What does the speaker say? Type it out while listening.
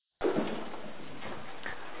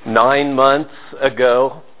9 months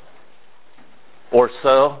ago or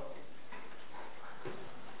so,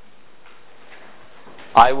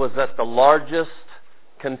 I was at the largest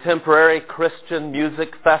contemporary Christian music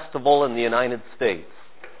festival in the United States.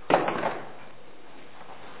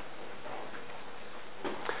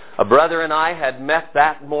 A brother and I had met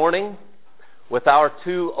that morning with our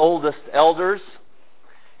 2 oldest elders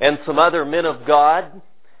and some other men of God,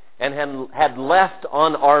 and had left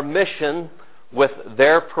on our mission with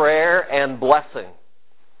their prayer and blessing.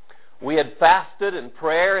 We had fasted in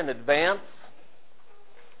prayer in advance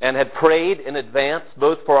and had prayed in advance,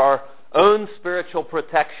 both for our own spiritual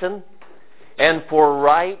protection and for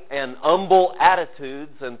right and humble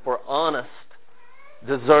attitudes and for honest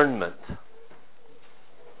discernment.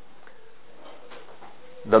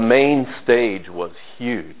 The main stage was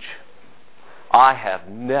huge. I have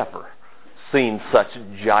never seen such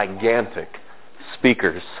gigantic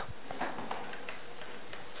speakers.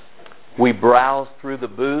 We browsed through the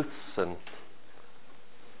booths and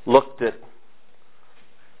looked at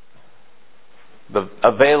the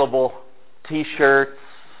available t-shirts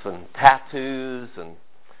and tattoos and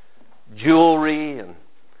jewelry and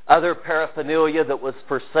other paraphernalia that was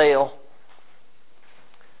for sale.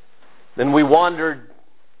 Then we wandered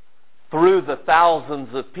through the thousands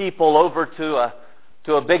of people over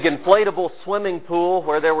to a big inflatable swimming pool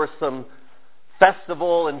where there were some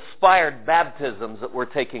festival-inspired baptisms that were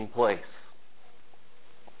taking place.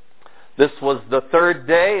 This was the 3rd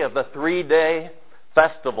day of a 3-day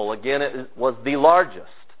festival. Again, it was the largest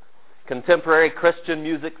contemporary Christian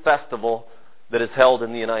music festival that is held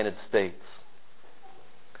in the United States.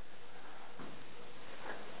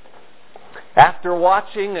 After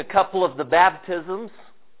watching a couple of the baptisms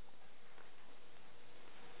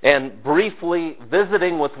and briefly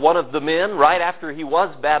visiting with one of the men right after he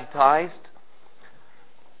was baptized,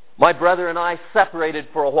 my brother and I separated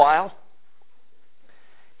for a while.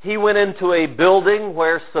 He went into a building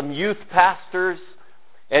where some youth pastors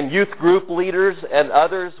and youth group leaders and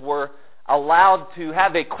others were allowed to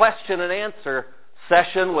have a question and answer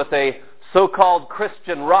session with a so-called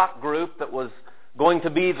Christian rock group that was going to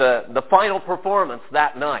be the final performance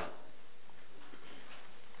that night.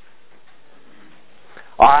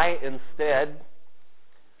 I instead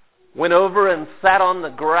went over and sat on the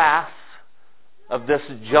grass of this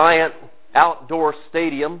giant outdoor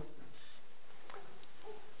stadium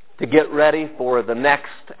to get ready for the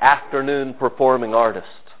next afternoon performing artist.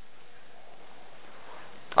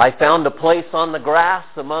 I found a place on the grass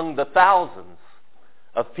among the thousands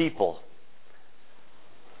of people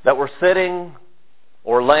that were sitting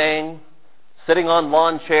or laying, sitting on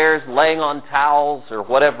lawn chairs, laying on towels, or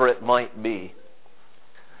whatever it might be.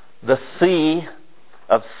 The sea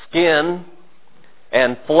of skin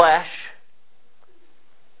and flesh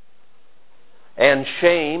and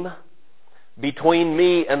shame between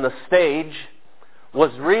me and the stage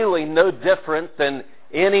was really no different than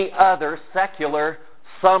any other secular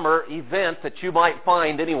summer event that you might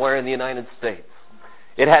find anywhere in the United States.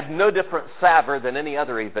 It had no different savor than any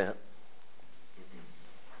other event.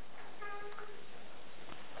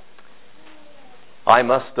 I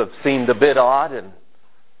must have seemed a bit odd, and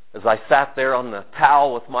as I sat there on the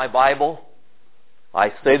towel with my Bible,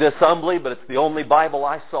 I say this humbly, but it's the only Bible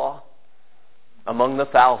I saw among the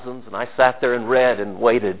thousands, and I sat there and read and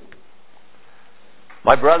waited.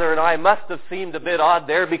 My brother and I must have seemed a bit odd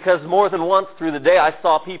there because more than once through the day I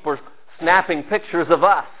saw people snapping pictures of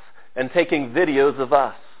us and taking videos of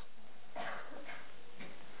us.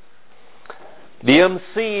 The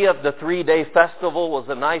MC of the 3-day festival was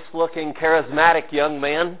a nice-looking, charismatic young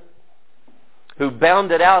man who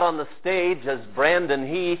bounded out on the stage as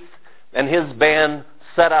Brandon Heath and his band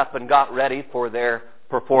set up and got ready for their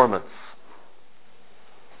performance.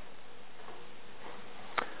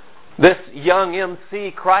 This young MC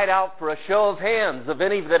cried out for a show of hands of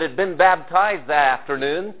any that had been baptized that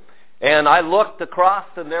afternoon, and I looked across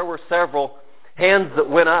and there were several hands that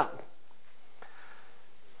went up.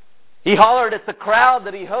 He hollered at the crowd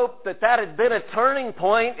that he hoped that had been a turning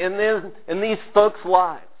point in these folks'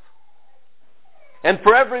 lives. And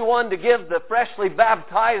for everyone to give the freshly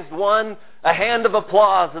baptized one a hand of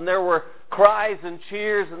applause, and there were cries and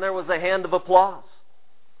cheers, and there was a hand of applause.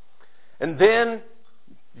 And then,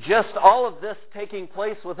 just all of this taking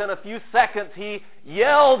place within a few seconds, he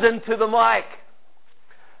yelled into the mic,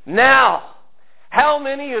 "Now, how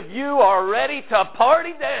many of you are ready to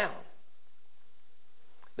party down?"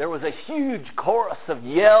 There was a huge chorus of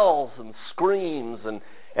yells and screams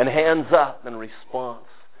and hands up in response.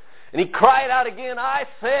 And he cried out again, "I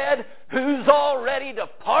said, who's all ready to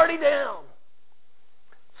party down?"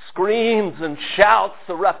 screams and shouts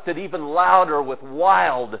erupted even louder with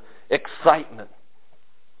wild excitement.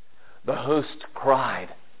 The host cried,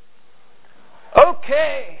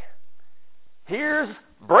 "Okay, here's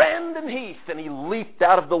Brandon Heath," and he leaped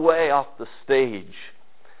out of the way off the stage.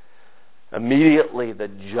 Immediately, the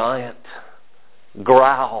giant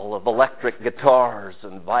growl of electric guitars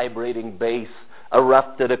and vibrating bass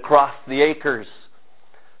erupted across the acres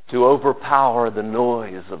to overpower the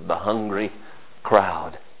noise of the hungry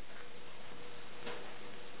crowd.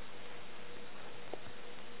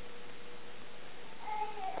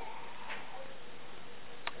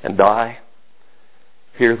 And I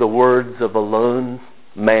hear the words of a lone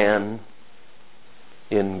man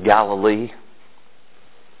in Galilee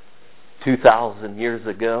 2,000 years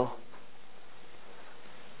ago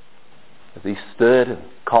as he stood and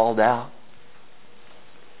called out,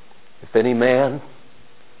 "If any man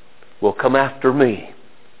will come after me,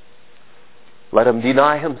 let him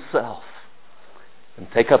deny himself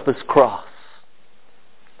and take up his cross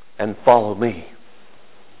and follow me.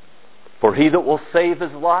 For he that will save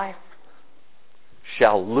his life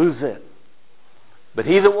shall lose it. But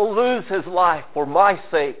he that will lose his life for my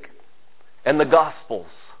sake and the gospel's,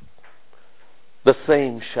 the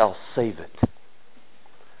same shall save it."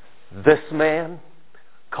 This man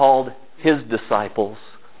called his disciples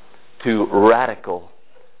to radical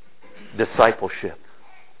discipleship.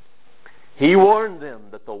 He warned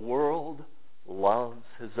them that the world loves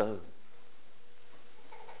his own,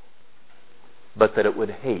 but that it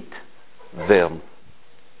would hate them.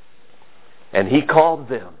 And he called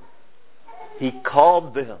them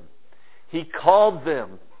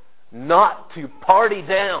not to party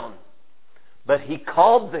down, but he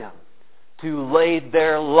called them to lay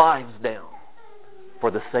their lives down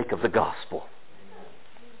for the sake of the gospel.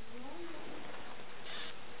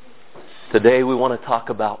 Today we want to talk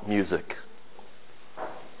about music.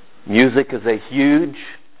 Music is a huge,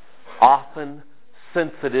 often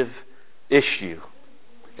sensitive issue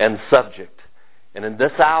and subject. And in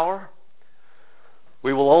this hour,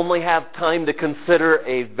 we will only have time to consider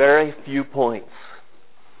a very few points.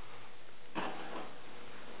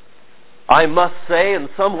 I must say, in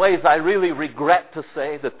some ways, I really regret to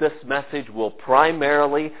say that this message will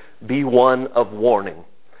primarily be one of warning,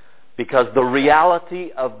 because the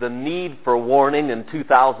reality of the need for warning in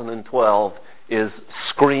 2012 is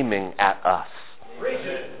screaming at us.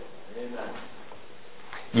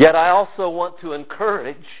 Yet I also want to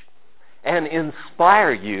encourage and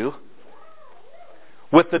inspire you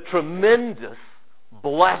with the tremendous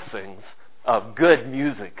blessings of good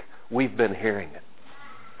music we've been hearing it.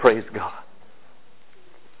 Praise God.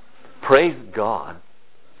 Praise God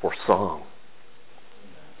for song.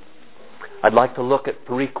 I'd like to look at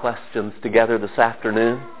 3 questions together this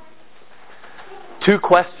afternoon. 2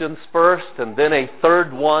 questions first, and then a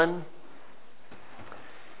third one.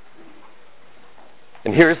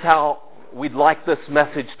 And here's how we'd like this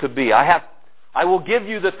message to be. I will give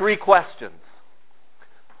you the 3 questions.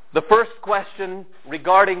 The first question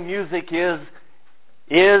regarding music is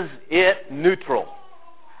it neutral?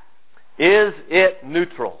 Is it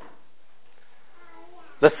neutral?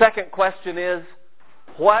 The second question is,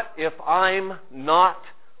 what if I'm not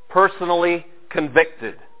personally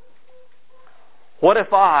convicted? What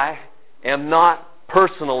if I am not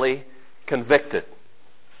personally convicted?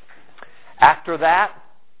 After that,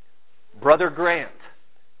 Brother Grant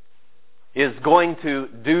is going to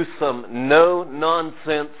do some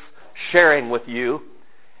no-nonsense sharing with you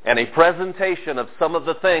and a presentation of some of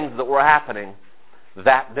the things that were happening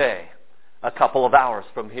that day, a couple of hours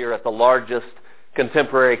from here at the largest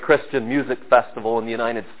contemporary Christian music festival in the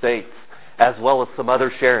United States, as well as some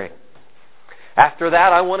other sharing. After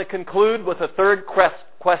that, I want to conclude with a third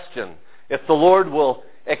question. If the Lord will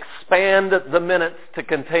expand the minutes to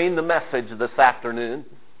contain the message this afternoon,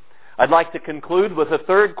 I'd like to conclude with a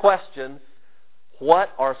third question. What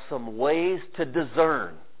are some ways to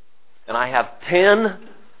discern? And I have 10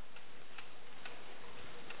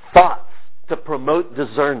 thoughts to promote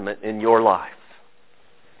discernment in your life.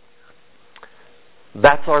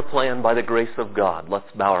 That's our plan by the grace of God. Let's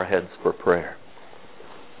bow our heads for prayer.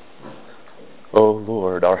 Oh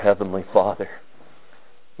Lord, our Heavenly Father,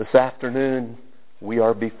 this afternoon we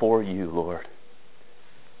are before you, Lord.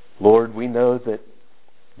 Lord, we know that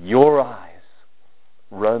your eyes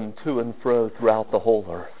run to and fro throughout the whole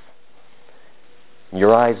earth.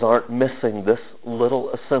 Your eyes aren't missing this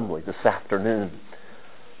little assembly this afternoon.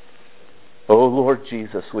 Oh Lord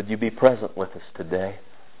Jesus, would you be present with us today?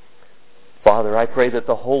 Father, I pray that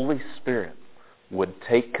the Holy Spirit would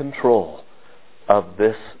take control of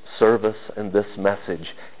this service and this message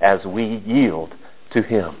as we yield to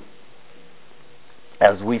Him.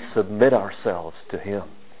 as we submit ourselves to Him,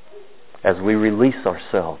 as we release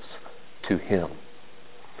ourselves to Him.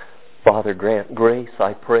 Father, grant grace.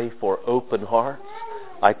 I pray for open hearts.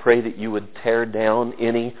 I pray that you would tear down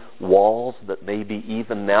any walls that may be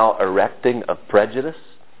even now erecting of prejudice,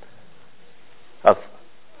 of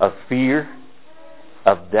fear,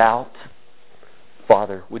 of doubt.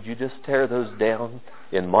 Father, would you just tear those down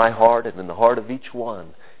in my heart and in the heart of each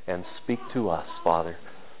one and speak to us, Father,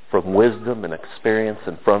 from wisdom and experience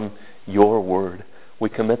and from your word. We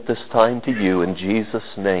commit this time to you in Jesus'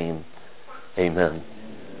 name. Amen.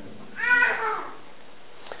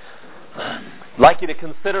 I'd like you to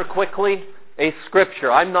consider quickly a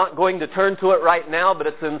scripture. I'm not going to turn to it right now, but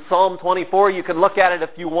it's in Psalm 24. You can look at it if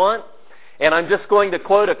you want. And I'm just going to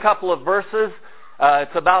quote a couple of verses.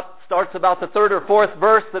 Starts about the third or fourth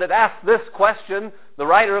verse, that it asks this question. The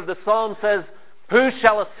writer of the psalm says, "Who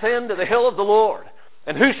shall ascend to the hill of the Lord?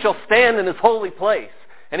 And who shall stand in His holy place?"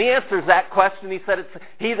 And he answers that question. He said, "It's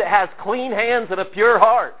he that has clean hands and a pure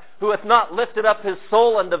heart, who hath not lifted up his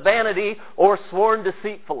soul unto vanity or sworn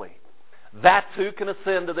deceitfully. That's who can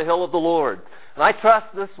ascend to the hill of the Lord." And I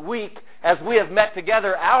trust this week, as we have met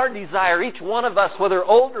together, our desire, each one of us, whether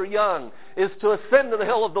old or young, is to ascend to the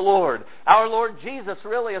hill of the Lord. Our Lord Jesus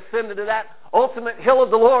really ascended to that ultimate hill of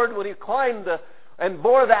the Lord when He climbed and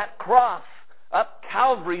bore that cross up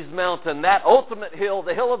Calvary's mountain, that ultimate hill,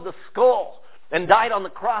 the hill of the skull, and died on the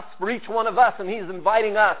cross for each one of us. And He's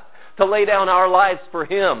inviting us to lay down our lives for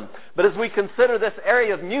Him. But as we consider this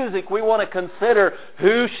area of music, we want to consider,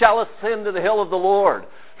 who shall ascend to the hill of the Lord?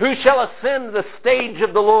 Who shall ascend to the stage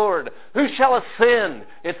of the Lord? Who shall ascend?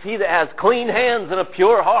 It's he that has clean hands and a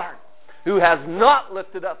pure heart, who has not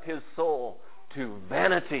lifted up his soul to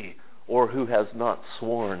vanity, or who has not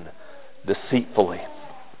sworn deceitfully.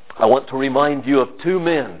 I want to remind you of two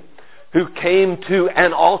men who came to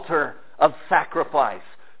an altar of sacrifice.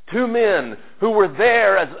 Two men who were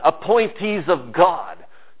there as appointees of God.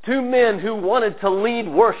 Two men who wanted to lead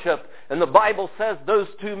worship. And the Bible says those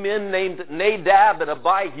two men, named Nadab and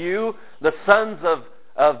Abihu, the sons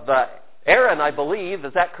of Aaron, I believe.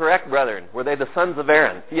 Is that correct, brethren? Were they the sons of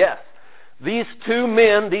Aaron? Yes. These two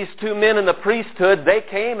men in the priesthood, they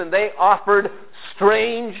came and they offered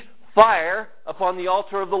strange fire upon the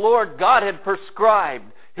altar of the Lord. God had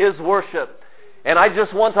prescribed His worship. And I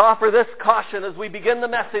just want to offer this caution as we begin the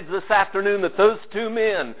message this afternoon, that those two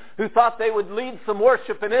men who thought they would lead some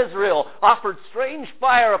worship in Israel offered strange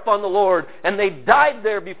fire upon the Lord, and they died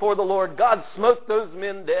there before the Lord. God smote those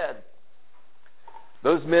men dead.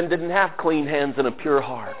 Those men didn't have clean hands and a pure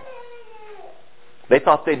heart. They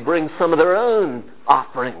thought they'd bring some of their own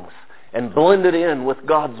offerings and blend it in with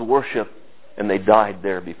God's worship, and they died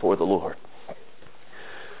there before the Lord.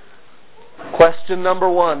 Question number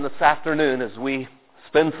one this afternoon, as we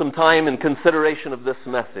spend some time in consideration of this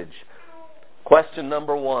message. Question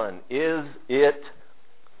number one, is it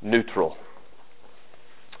neutral?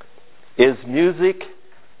 Is music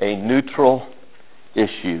a neutral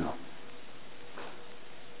issue?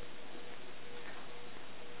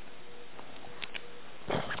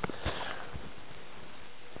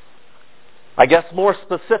 I guess more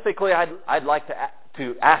specifically, I'd like to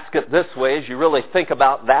ask it this way, as you really think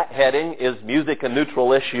about that heading, is music a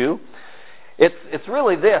neutral issue? It's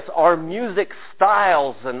really this: are music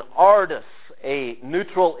styles and artists a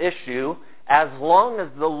neutral issue, as long as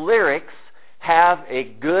the lyrics have a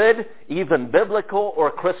good, even biblical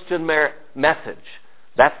or Christian message?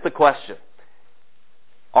 That's the question.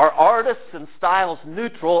 Are artists and styles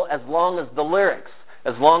neutral as long as the lyrics,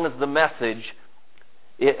 as long as the message,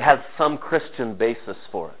 it has some Christian basis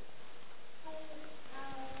for it?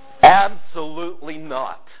 Absolutely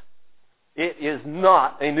not. It is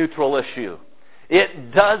not a neutral issue.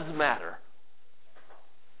 It does matter.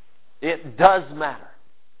 It does matter.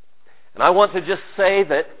 And I want to just say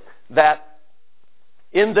that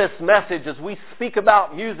in this message, as we speak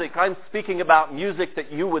about music, I'm speaking about music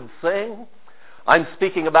that you would sing. I'm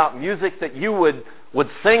speaking about music that you would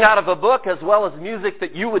sing out of a book, as well as music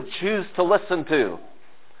that you would choose to listen to.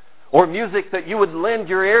 Or music that you would lend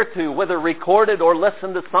your ear to, whether recorded or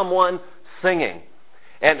listen to someone singing.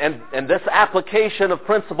 And this application of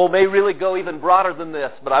principle may really go even broader than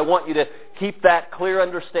this, but I want you to keep that clear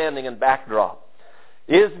understanding and backdrop.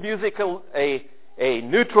 Is music a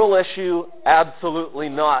neutral issue? Absolutely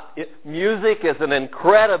not. Music is an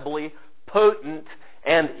incredibly potent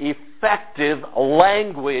and effective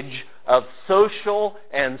language of social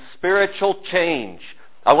and spiritual change.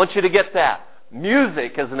 I want you to get that.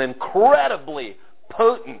 Music is an incredibly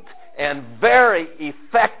potent and very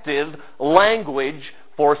effective language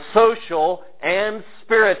for social and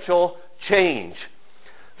spiritual change.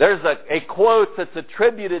 There's a quote that's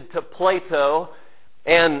attributed to Plato,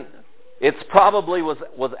 and it's probably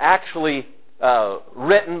was actually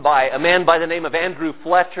written by a man by the name of Andrew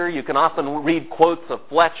Fletcher. You can often read quotes of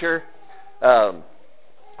Fletcher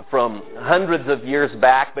from hundreds of years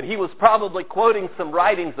back, but he was probably quoting some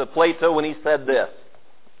writings of Plato when he said this: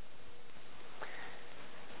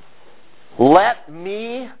 "Let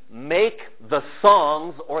me make the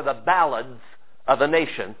songs or the ballads of a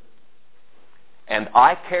nation, and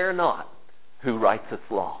I care not who writes its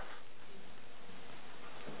laws."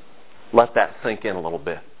 Let that sink in a little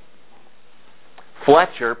bit.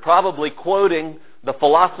 Fletcher, probably quoting the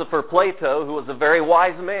philosopher Plato, who was a very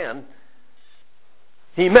wise man,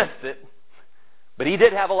 he missed it, but he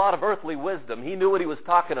did have a lot of earthly wisdom. He knew what he was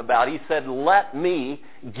talking about. He said,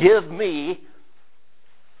 give me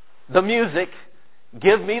the music,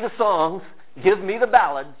 give me the songs, give me the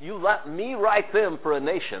ballads, you let me write them for a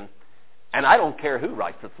nation, and I don't care who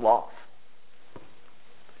writes its laws.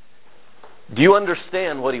 Do you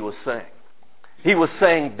understand what he was saying? He was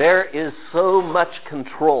saying there is so much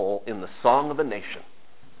control in the song of a nation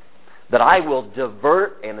that I will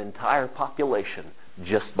divert an entire population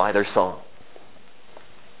just by their song.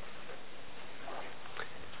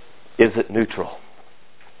 Is it neutral?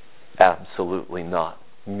 Absolutely not.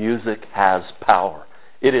 Music has power.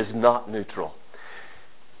 It is not neutral.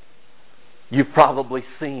 You've probably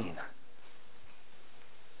seen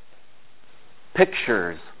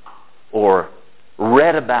pictures or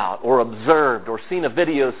read about or observed or seen a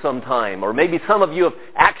video sometime, or maybe some of you have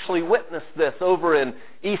actually witnessed this over in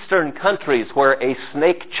Eastern countries where a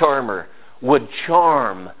snake charmer would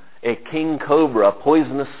charm a king cobra, a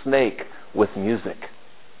poisonous snake, with music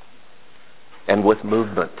and with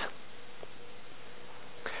movement.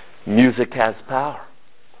 Music has power.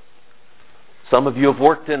 Some of you have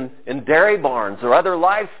worked in dairy barns or other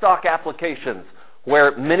livestock applications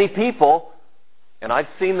where many people, and I've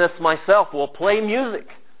seen this myself, will play music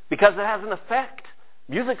because it has an effect.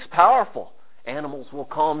 Music's powerful. Animals will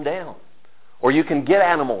calm down. Or you can get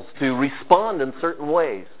animals to respond in certain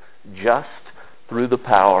ways just through the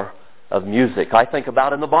power of music. I think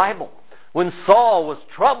about in the Bible when Saul was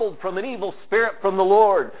troubled from an evil spirit from the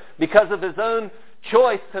Lord because of his own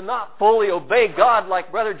choice to not fully obey God,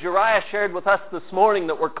 like Brother Jeriah shared with us this morning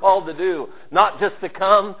that we're called to do. Not just to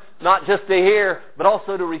come, not just to hear, but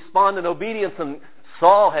also to respond in obedience. And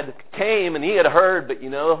Saul had came and he had heard, but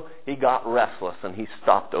he got restless and he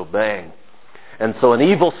stopped obeying. And so an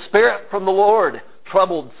evil spirit from the Lord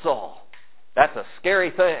troubled Saul. That's a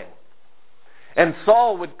scary thing. And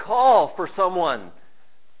Saul would call for someone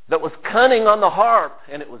that was cunning on the harp,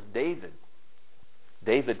 and it was David.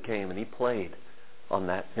 David came and he played on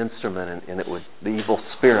that instrument, and the evil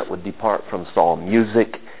spirit would depart from Saul.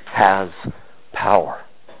 Music has power.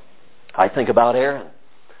 I think about Aaron.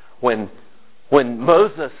 When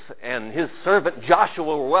Moses and his servant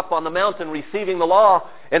Joshua were up on the mountain receiving the law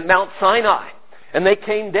at Mount Sinai, and they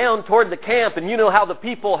came down toward the camp, and you know how the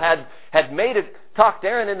people had talked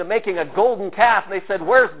Aaron into making a golden calf, and they said,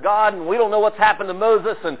 "Where's God? And we don't know what's happened to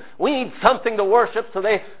Moses, and we need something to worship." So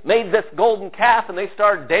they made this golden calf, and they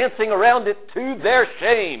started dancing around it to their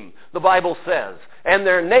shame, the Bible says, and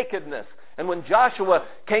their nakedness. And when Joshua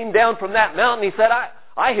came down from that mountain, he said,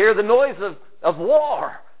 I hear the noise of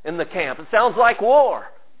war in the camp. It sounds like war.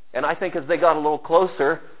 And I think as they got a little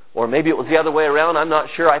closer, or maybe it was the other way around, I'm not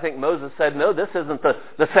sure, I think Moses said, "No, this isn't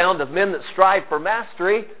the sound of men that strive for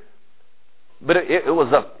mastery." But it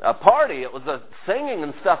was a party. It was a singing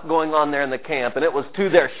and stuff going on there in the camp, and it was to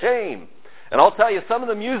their shame. And I'll tell you, some of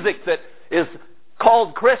the music that is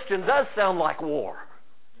called Christian does sound like war.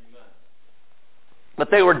 Amen.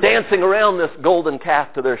 But they were dancing around this golden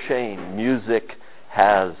calf to their shame. Music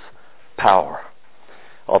has power.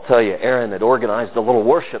 I'll tell you, Aaron had organized a little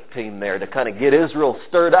worship team there to kind of get Israel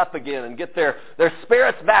stirred up again and get their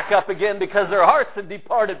spirits back up again because their hearts had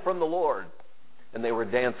departed from the Lord. And they were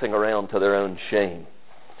dancing around to their own shame.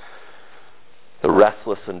 The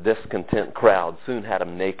restless and discontent crowd soon had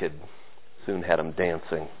them naked, soon had them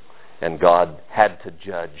dancing, and God had to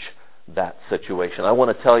judge that situation. I want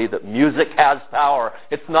to tell you that music has power.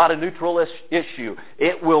 It's not a neutral issue.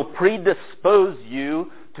 It will predispose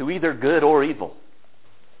you to either good or evil.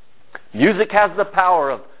 Music has the power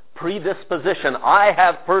of predisposition. I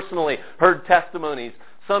have personally heard testimonies.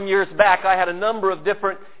 Some years back, I had a number of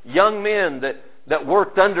different young men that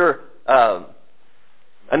worked under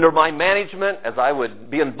my management, as I would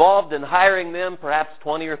be involved in hiring them, perhaps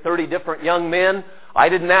 20 or 30 different young men. I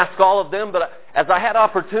didn't ask all of them, but as I had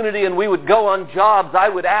opportunity and we would go on jobs, I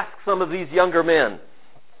would ask some of these younger men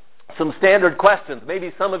some standard questions.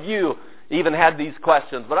 Maybe some of you even had these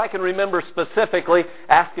questions, but I can remember specifically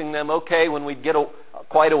asking them, okay, when we'd get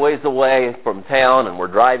quite a ways away from town and we're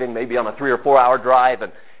driving maybe on a 3 or 4 hour drive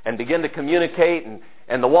and begin to communicate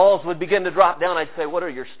and the walls would begin to drop down, I'd say, what are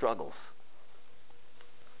your struggles?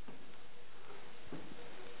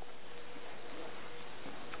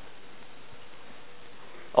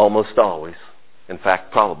 Almost always, in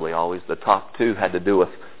fact, probably always, the top two had to do with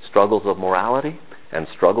struggles of morality and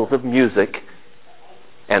struggles of music,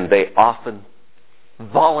 and they often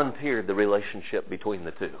volunteered the relationship between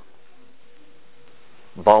the two.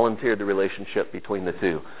 Volunteered the relationship between the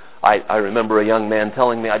two. I remember a young man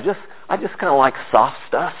telling me, I just kind of like soft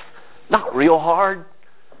stuff, not real hard.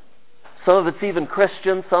 Some of it's even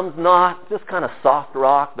Christian, some's not, just kind of soft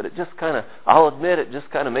rock, but it just kind of, I'll admit, it just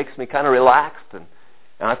kind of makes me kind of relaxed, and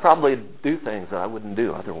I probably do things that I wouldn't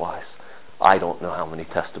do otherwise. I don't know how many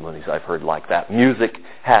testimonies I've heard like that. Music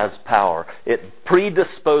has power. It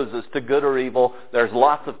predisposes to good or evil. There's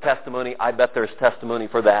lots of testimony. I bet there's testimony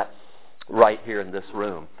for that right here in this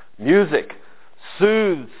room. Music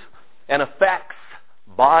soothes and affects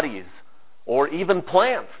bodies or even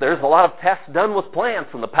plants. There's a lot of tests done with plants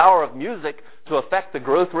and the power of music to affect the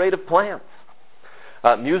growth rate of plants.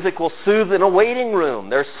 Music will soothe in a waiting room.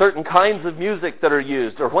 There's certain kinds of music that are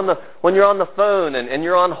used. Or when you're on the phone and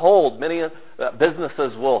you're on hold, many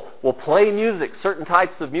businesses will play music, certain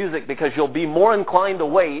types of music, because you'll be more inclined to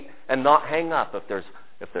wait and not hang up if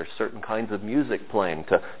there's certain kinds of music playing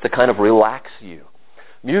to kind of relax you.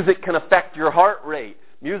 Music can affect your heart rate.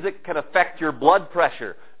 Music can affect your blood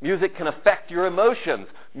pressure. Music can affect your emotions.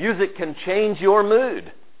 Music can change your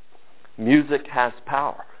mood. Music has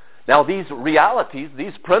power. Now, these realities,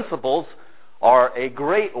 these principles, are a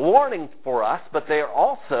great warning for us, but they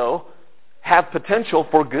also have potential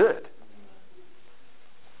for good.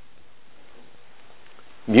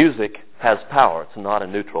 Music has power. It's not a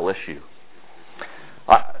neutral issue.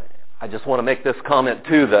 I just want to make this comment,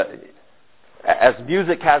 too, that as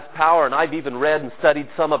music has power, and I've even read and studied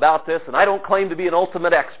some about this, and I don't claim to be an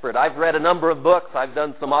ultimate expert. I've read a number of books. I've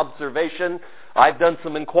done some observation. I've done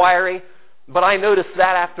some inquiry. But I noticed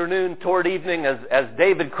that afternoon toward evening as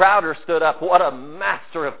David Crowder stood up, what a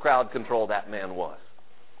master of crowd control that man was.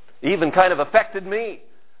 Even kind of affected me.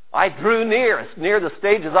 I drew near, as near the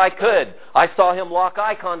stage as I could. I saw him lock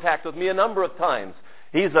eye contact with me a number of times.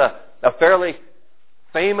 He's a fairly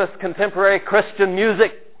famous contemporary Christian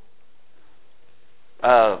music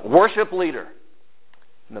worship leader.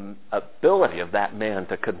 The ability of that man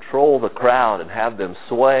to control the crowd and have them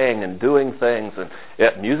swaying and doing things.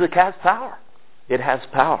 And music has power. It has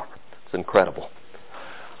power. It's incredible.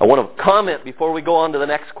 I want to comment before we go on to the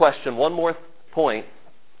next question. One more point.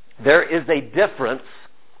 There is a difference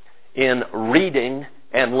in reading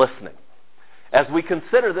and listening. As we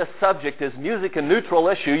consider this subject as music a neutral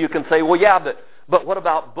issue, you can say, well, yeah, but what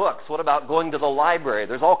about books? What about going to the library?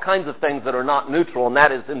 There's all kinds of things that are not neutral, and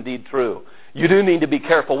that is indeed true. You do need to be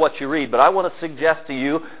careful what you read, but I want to suggest to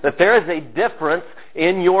you that there is a difference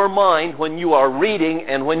in your mind when you are reading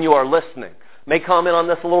and when you are listening. May comment on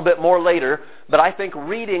this a little bit more later, but I think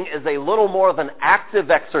reading is a little more of an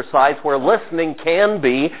active exercise where listening can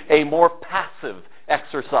be a more passive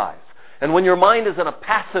exercise. And when your mind is in a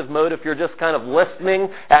passive mode, if you're just kind of listening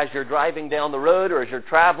as you're driving down the road or as you're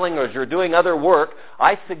traveling or as you're doing other work,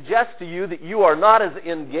 I suggest to you that you are not as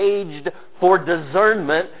engaged for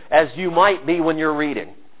discernment as you might be when you're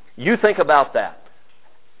reading. You think about that.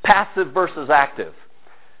 Passive versus active.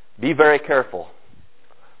 Be very careful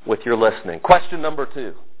with your listening. Question number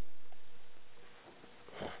 2.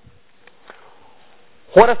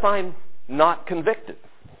 What if I'm not convicted?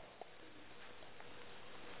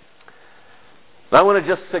 I want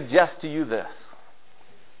to just suggest to you this.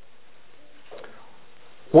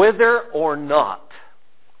 Whether or not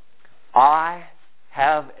I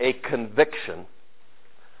have a conviction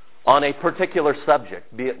on a particular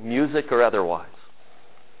subject, be it music or otherwise,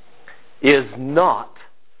 is not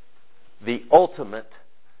the ultimate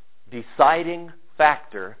deciding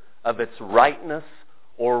factor of its rightness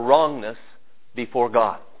or wrongness before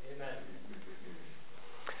God. Amen.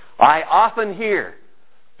 I often hear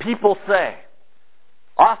people say,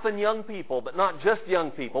 often young people, but not just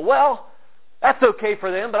young people, well, that's okay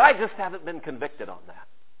for them, but I just haven't been convicted on that.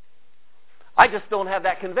 I just don't have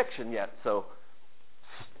that conviction yet, so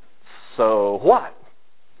what?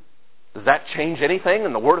 Does that change anything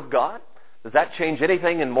in the Word of God? Does that change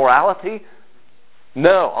anything in morality?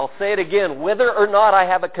 No, I'll say it again. Whether or not I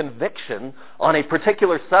have a conviction on a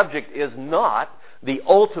particular subject is not the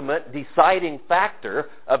ultimate deciding factor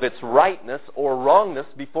of its rightness or wrongness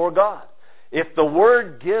before God. If the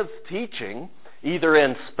Word gives teaching, either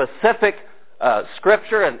in specific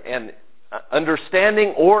Scripture and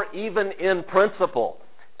understanding or even in principle,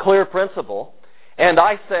 clear principle, and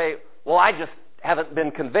I say, well, I just haven't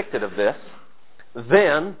been convicted of this,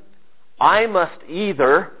 then I must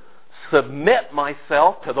either submit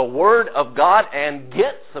myself to the Word of God and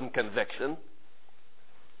get some conviction,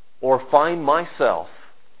 or find myself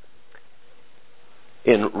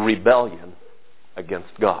in rebellion against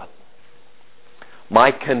God.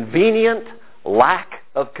 My convenient lack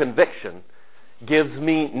of conviction gives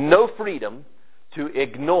me no freedom to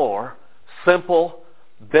ignore simple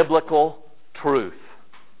biblical truth.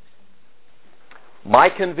 My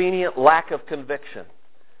convenient lack of conviction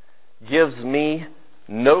gives me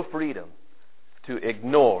no freedom to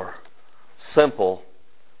ignore simple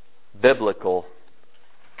biblical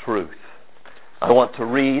truth. I want to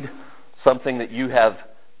read something that you have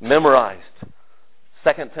memorized.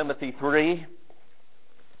 2 Timothy 3,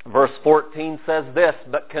 verse 14 says this,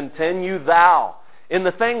 "But continue thou in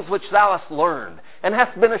the things which thou hast learned, and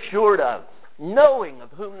hast been assured of, knowing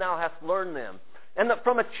of whom thou hast learned them, and that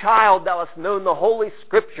from a child thou hast known the holy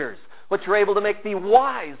Scriptures, which are able to make thee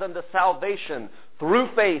wise unto salvation through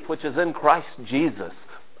faith which is in Christ Jesus."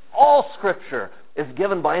 All Scripture is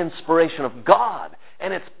given by inspiration of God,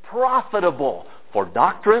 and it's profitable for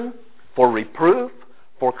doctrine, for reproof,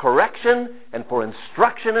 for correction, and for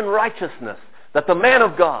instruction in righteousness, that the man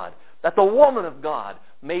of God, that the woman of God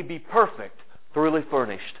may be perfect, thoroughly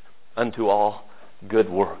furnished unto all good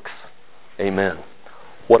works. Amen.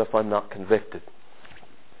 What if I'm not convicted?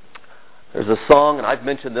 There's a song, and I've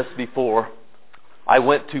mentioned this before. I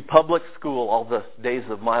went to public school all the days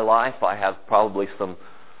of my life. I have probably some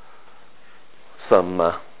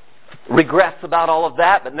regrets about all of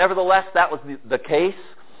that, but nevertheless, that was the case.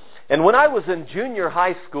 And when I was in junior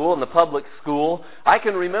high school, in the public school, I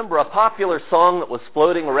can remember a popular song that was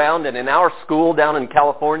floating around, and in our school down in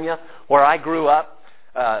California, where I grew up,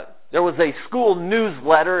 there was a school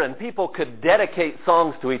newsletter, and people could dedicate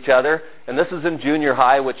songs to each other. And this is in junior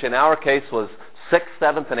high, which in our case was 6th,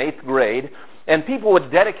 7th, and 8th grade. And people would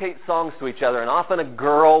dedicate songs to each other. And often a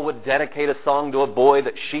girl would dedicate a song to a boy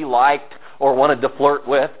that she liked or wanted to flirt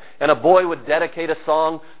with. And a boy would dedicate a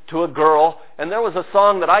song to a girl. And there was a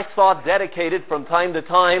song that I saw dedicated from time to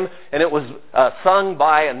time, and it was sung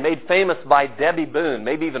by and made famous by Debbie Boone,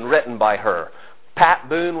 maybe even written by her. Pat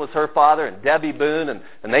Boone was her father, and Debbie Boone,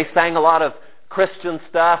 and they sang a lot of Christian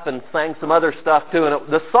stuff and sang some other stuff too. And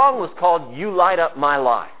the song was called "You Light Up My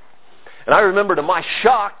Life." And I remember, to my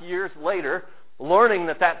shock, years later, learning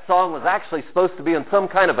that that song was actually supposed to be in some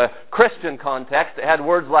kind of a Christian context. It had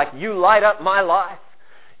words like, "You light up my life,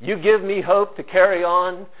 you give me hope to carry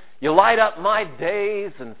on, you light up my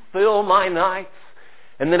days and fill my nights."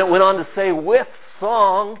 And then it went on to say, "With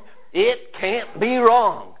song, it can't be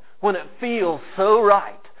wrong when it feels so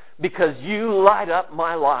right, because you light up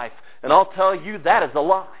my life." And I'll tell you, that is a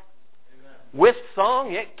lie. Amen. With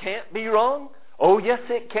song, it can't be wrong. Oh, yes,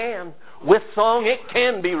 it can. With song, it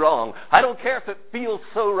can be wrong. I don't care if it feels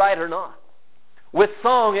so right or not. With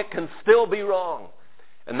song, it can still be wrong.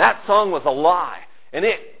 And that song was a lie. And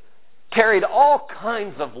it carried all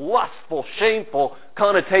kinds of lustful, shameful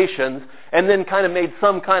connotations, and then kind of made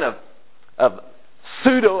some kind of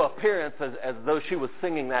pseudo-appearance as though she was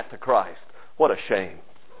singing that to Christ. What a shame.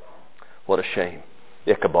 What a shame.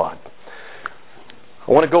 Ichabod.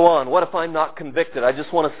 I want to go on. What if I'm not convicted? I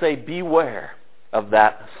just want to say, beware of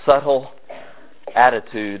that subtle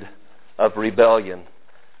attitude of rebellion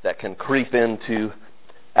that can creep into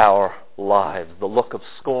our lives. The look of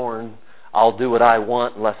scorn. I'll do what I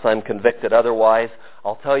want unless I'm convicted otherwise.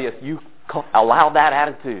 I'll tell you, if you allow that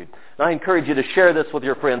attitude, and I encourage you to share this with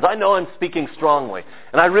your friends. I know I'm speaking strongly,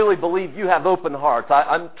 and I really believe you have open hearts.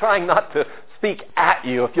 I'm trying not to speak at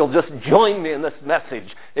you. If you'll just join me in this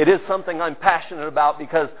message. It is something I'm passionate about,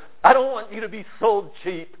 because I don't want you to be sold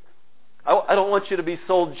cheap. I don't want you to be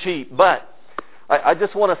sold cheap. But I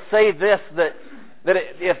just want to say this, that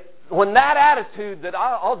when that attitude that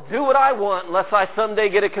I'll do what I want unless I someday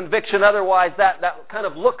get a conviction otherwise, that kind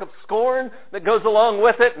of look of scorn that goes along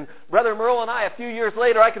with it. And Brother Merle and I, a few years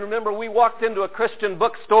later, I can remember we walked into a Christian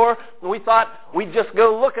bookstore and we thought we'd just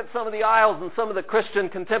go look at some of the aisles and some of the Christian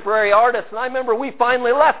contemporary artists. And I remember we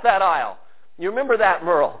finally left that aisle. You remember that,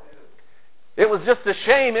 Merle? It was just a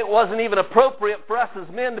shame it wasn't even appropriate for us as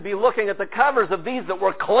men to be looking at the covers of these that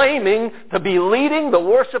were claiming to be leading the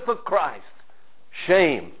worship of Christ.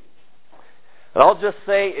 Shame. And I'll just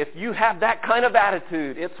say, if you have that kind of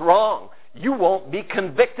attitude, it's wrong. You won't be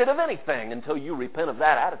convicted of anything until you repent of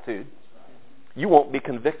that attitude. You won't be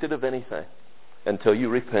convicted of anything until you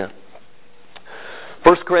repent.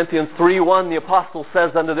 1 Corinthians 3:1, the apostle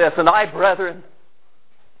says unto this, "And I, brethren,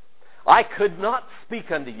 I could not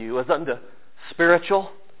speak unto you as unto spiritual,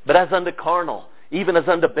 but as unto carnal, even as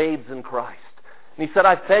unto babes in Christ. And he said,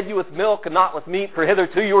 I fed you with milk and not with meat, for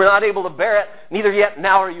hitherto you were not able to bear it, neither yet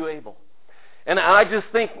now are you able. And I just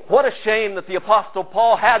think, what a shame that the Apostle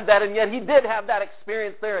Paul had that, and yet he did have that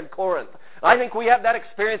experience there in Corinth. I think we have that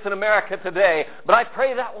experience in America today, but I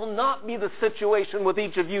pray that will not be the situation with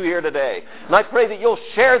each of you here today. And I pray that you'll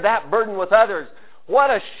share that burden with others. What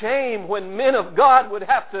a shame when men of God would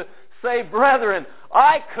have to say, brethren,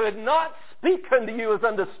 I could not speak unto you as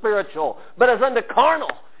unto spiritual, but as unto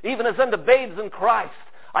carnal, even as unto babes in Christ.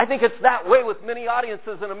 I think it's that way with many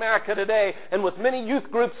audiences in America today, and with many youth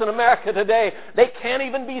groups in America today. They can't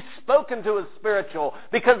even be spoken to as spiritual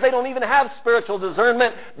because they don't even have spiritual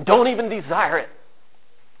discernment, don't even desire it.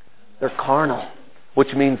 They're carnal,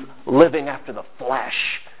 which means living after the flesh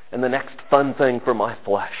and the next fun thing for my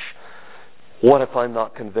flesh. What if I'm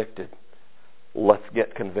not convicted? Let's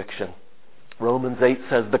get conviction. Romans 8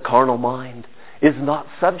 says the carnal mind is not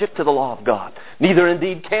subject to the law of God, neither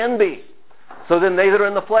indeed can be. So then they that are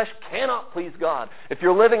in the flesh cannot please God. If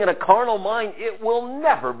you're living in a carnal mind, it will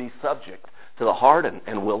never be subject to the heart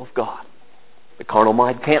and will of God. The carnal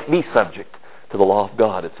mind can't be subject to the law of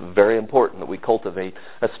God. It's very important that we cultivate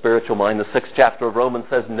a spiritual mind. The 6th chapter of Romans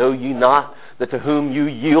says, know ye not that to whom you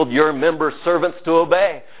yield your members servants to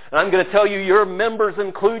obey? And I'm going to tell you, your members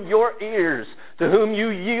include your ears, to whom you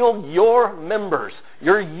yield your members.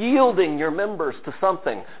 You're yielding your members to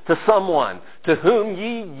something, to someone, to whom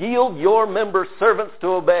ye yield your members servants to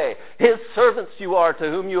obey. His servants you are, to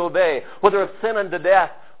whom you obey, whether of sin unto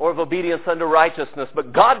death or of obedience unto righteousness.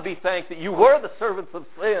 But God be thanked that you were the servants of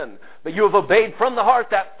sin, but you have obeyed from the heart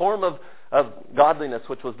that form of godliness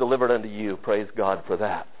which was delivered unto you. Praise God for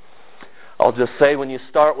that. I'll just say, when you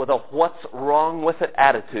start with a what's wrong with it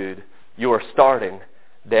attitude, you are starting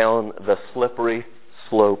down the slippery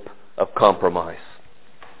slope of compromise.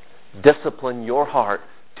 Discipline your heart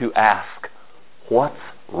to ask, what's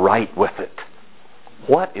right with it?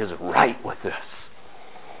 What is right with this?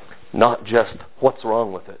 Not just what's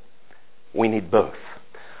wrong with it. We need both.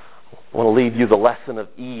 I want to leave you the lesson of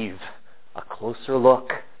Eve, a closer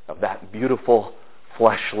look of that beautiful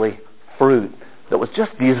fleshly fruit that was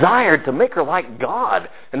just desired to make her like God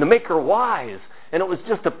and to make her wise. And it was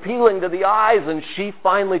just appealing to the eyes, and she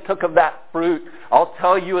finally took of that fruit. I'll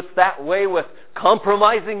tell you, it's that way with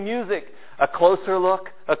compromising music. A closer look,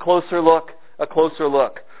 a closer look, a closer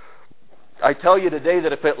look. I tell you today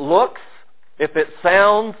that if it looks, if it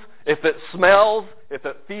sounds, if it smells, if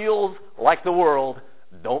it feels like the world,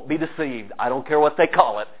 don't be deceived. I don't care what they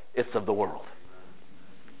call it. It's of the world.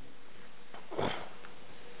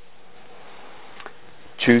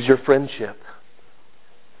 Choose your friendship.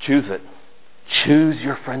 Choose it. Choose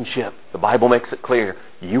your friendship. The Bible makes it clear.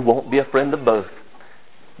 You won't be a friend of both.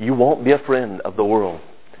 You won't be a friend of the world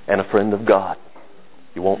and a friend of God.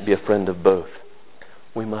 You won't be a friend of both.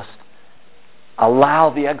 We must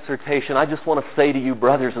allow the exhortation. I just want to say to you,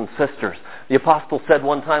 brothers and sisters, the apostle said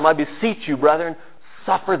one time, I beseech you, brethren,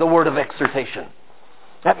 suffer the word of exhortation.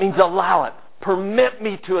 That means allow it. Permit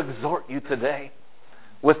me to exhort you today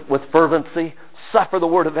with fervency. Suffer the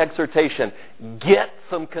word of exhortation. Get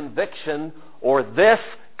some conviction, or this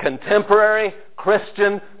contemporary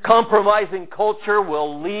Christian compromising culture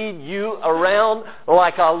will lead you around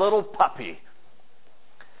like a little puppy.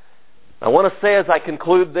 I want to say as I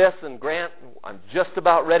conclude this, and Grant, I'm just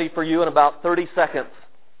about ready for you in about 30 seconds.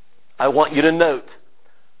 I want you to note,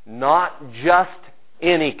 not just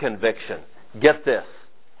any conviction. Get this.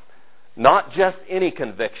 Not just any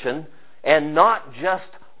conviction, and not just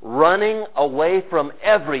running away from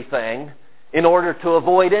everything in order to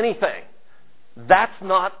avoid anything. That's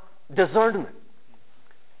not discernment.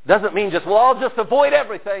 Doesn't mean just, well, I'll just avoid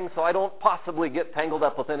everything so I don't possibly get tangled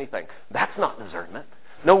up with anything. That's not discernment.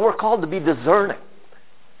 No, we're called to be discerning.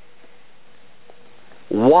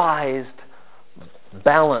 Wise,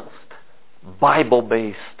 balanced,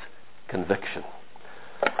 Bible-based conviction.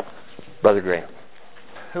 Brother Grant.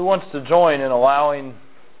 Who wants to join in allowing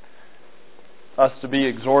us to be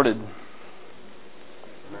exhorted?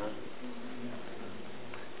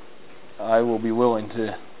 I will be willing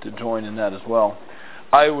to join in that as well.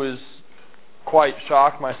 I was quite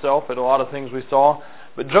shocked myself at a lot of things we saw,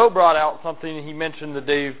 but Joe brought out something. He mentioned the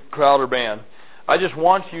Dave Crowder band. I just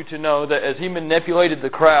want you to know that as he manipulated the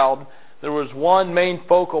crowd, there was one main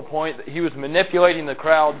focal point that he was manipulating the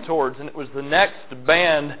crowd towards, and it was the next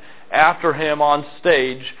band after him on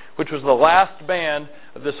stage, which was the last band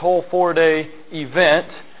of this whole 4-day event.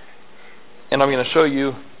 And I'm going to show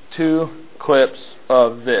you 2 clips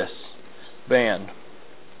of this band.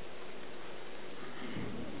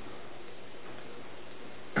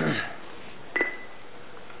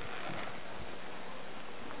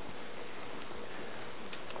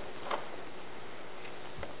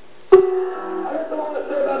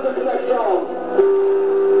 listen to that song.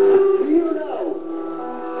 Do you know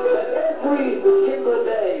that every single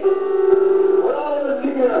day, when all of us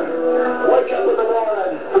here wake up in the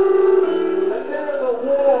morning, that there is a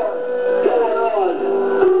war going on?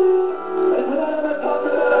 And tonight I'm not talking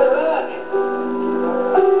about Iraq.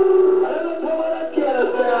 I'm not talking about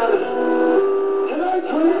Afghanistan. Tonight's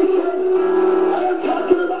creation, I am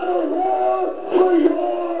talking about a war for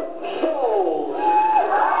your soul.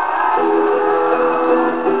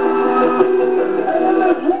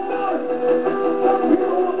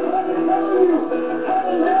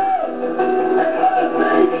 And in this war,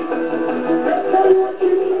 some people will try to tell you how to live and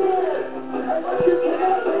how to think. They'll tell you what you can and what you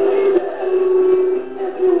cannot believe in if you want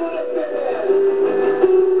to fit in. And I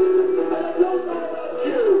don't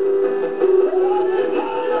know about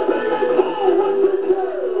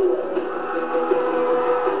you,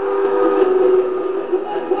 but I'm tired of being told what to do.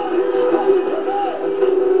 That's why I'm here to tell you tonight. What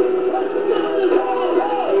God is all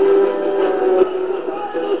about. The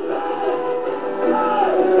Bible says, I am not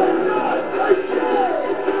ashamed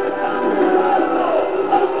of the gospel of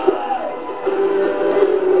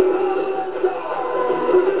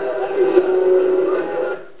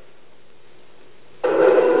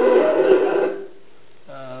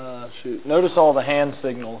Christ. Shoot. Notice all the hand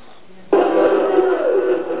signals. I don't care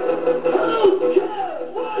what they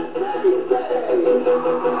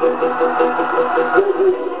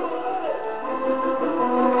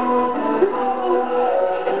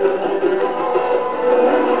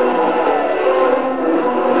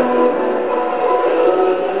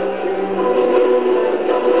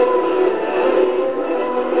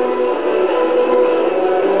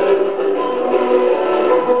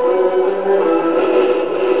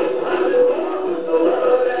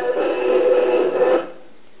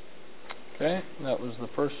Okay, that was the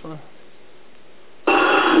first one.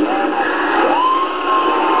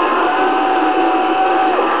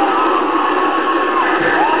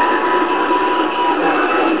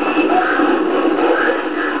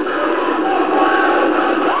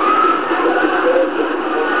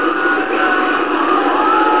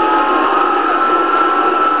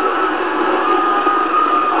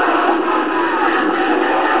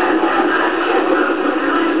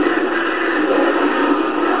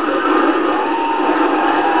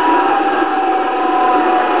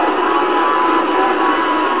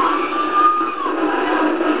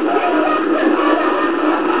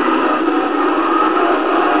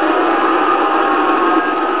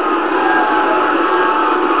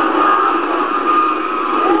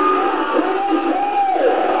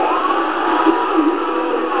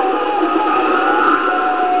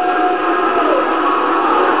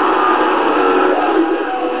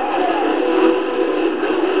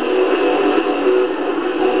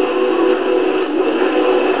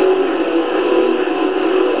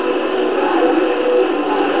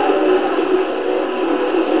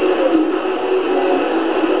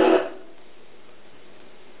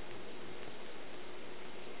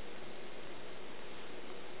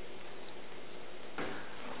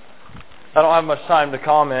 I don't have much time to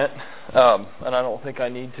comment, and I don't think I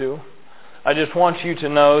need to. I just want you to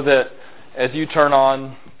know that as you turn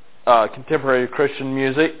on contemporary Christian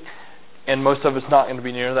music, and most of it's not going to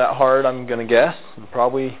be near that hard, I'm going to guess, and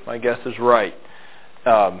probably my guess is right.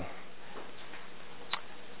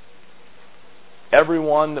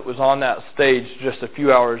 Everyone that was on that stage just a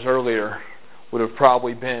few hours earlier would have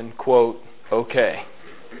probably been, quote, okay.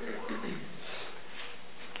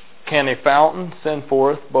 Can a fountain send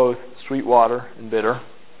forth both sweet water and bitter?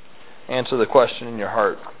 Answer the question in your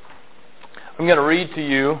heart. I'm going to read to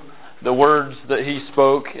you the words that he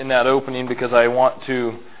spoke in that opening because I want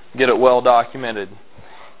to get it well documented.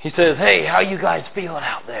 He says, hey, how you guys feeling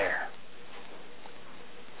out there?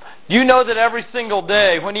 You know that every single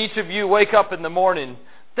day when each of you wake up in the morning,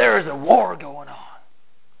 there is a war going on.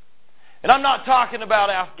 And I'm not talking about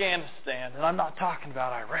Afghanistan, and I'm not talking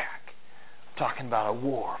about Iraq. I'm talking about a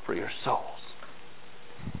war for your souls.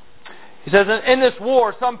 He says, in this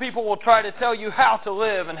war, some people will try to tell you how to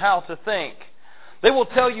live and how to think. They will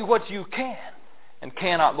tell you what you can and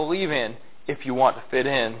cannot believe in if you want to fit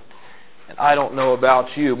in. And I don't know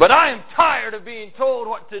about you, but I am tired of being told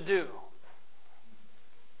what to do.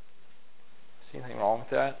 See anything wrong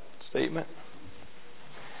with that statement?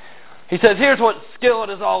 He says, here's what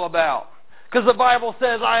Skillet is all about. Because the Bible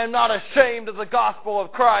says, I am not ashamed of the gospel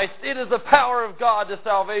of Christ. It is the power of God to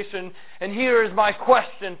salvation. And here is my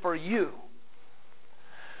question for you.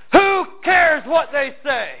 Who cares what they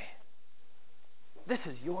say? This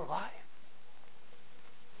is your life.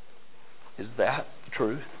 Is that the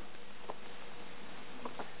truth?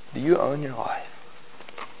 Do you own your life?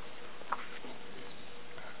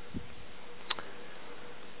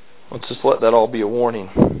 Let's just let that all be a warning.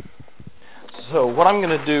 So what I'm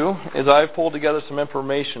going to do is I've pulled together some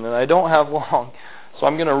information, and I don't have long, so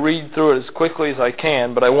I'm going to read through it as quickly as I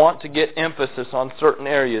can, but I want to get emphasis on certain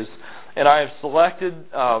areas. And I have selected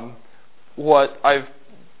what I've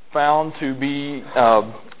found to be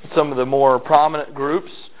some of the more prominent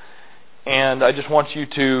groups, and I just want you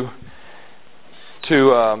to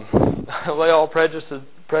lay all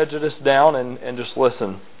prejudice down and just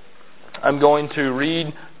listen. I'm going to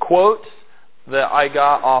read quotes that I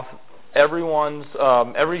got off everyone's.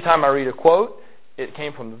 Every time I read a quote, it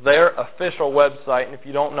came from their official website, and if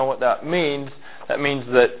you don't know what that means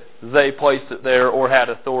that they placed it there or had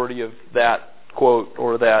authority of that quote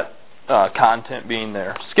or that content being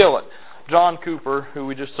there. Skillet. John Cooper, who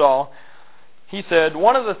we just saw, he said,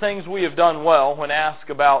 one of the things we have done well when asked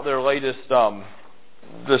about their latest,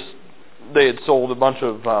 they had sold a bunch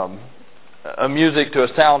of music to a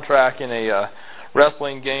soundtrack in a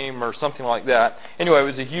wrestling game or something like that. Anyway, it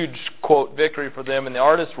was a huge, quote, victory for them in the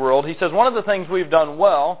artist world. He says, one of the things we've done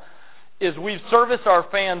well is we've serviced our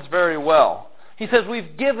fans very well. He says,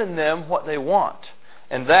 we've given them what they want,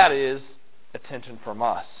 and that is attention from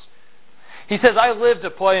us. He says, I live to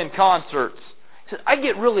play in concerts. He says, I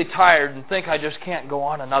get really tired and think I just can't go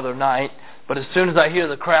on another night, but as soon as I hear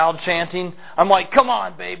the crowd chanting, I'm like, come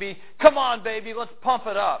on, baby, let's pump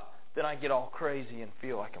it up. Then I get all crazy and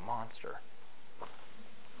feel like a monster.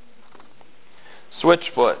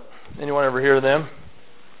 Switchfoot. Anyone ever hear of them?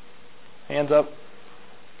 Hands up.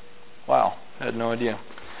 Wow, I had no idea.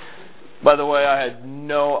 By the way, I had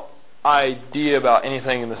no idea about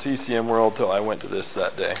anything in the CCM world till I went to this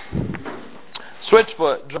that day.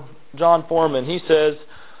 Switchfoot, John Foreman, he says,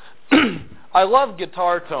 I love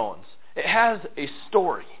guitar tones. It has a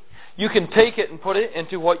story. You can take it and put it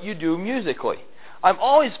into what you do musically. I'm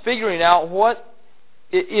always figuring out what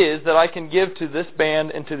it is that I can give to this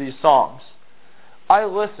band and to these songs. I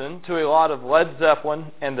listen to a lot of Led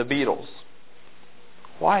Zeppelin and the Beatles.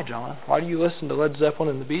 Why, John? Why do you listen to Led Zeppelin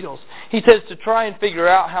and the Beatles? He says to try and figure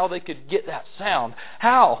out how they could get that sound.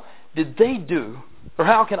 How did they do, or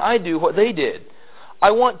how can I do what they did?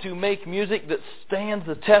 I want to make music that stands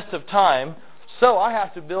the test of time, so I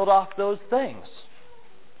have to build off those things.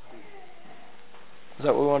 Is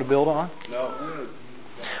that what we want to build on? No.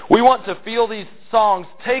 We want to feel these songs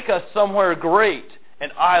take us somewhere great,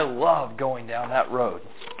 and I love going down that road.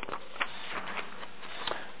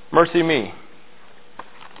 Mercy Me.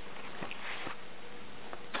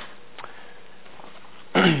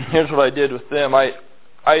 Here's what I did with them. I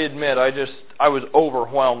admit I was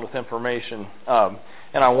overwhelmed with information,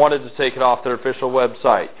 and I wanted to take it off their official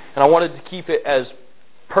website, and I wanted to keep it as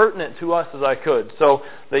pertinent to us as I could. So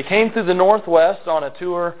they came through the Northwest on a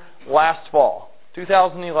tour last fall,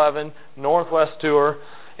 2011 Northwest tour,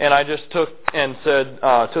 and I just took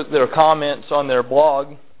their comments on their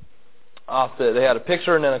blog. They had a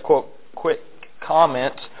picture and then a quote, quick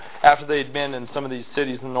comment after they'd been in some of these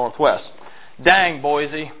cities in the Northwest. Dang,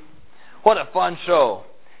 Boise, what a fun show.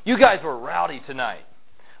 You guys were rowdy tonight.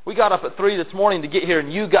 We got up at 3 this morning to get here,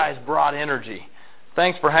 and you guys brought energy.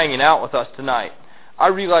 Thanks for hanging out with us tonight. I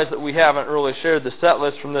realize that we haven't really shared the set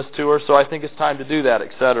list from this tour, so I think it's time to do that,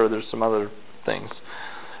 etc. There's some other things.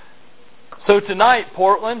 So tonight,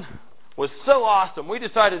 Portland was so awesome, we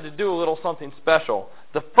decided to do a little something special.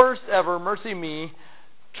 The first ever Mercy Me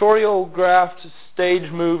choreographed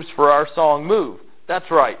stage moves for our song Move. That's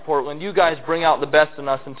right, Portland. You guys bring out the best in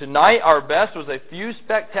us, and tonight our best was a few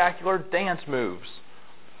spectacular dance moves.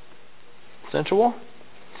 Sensual?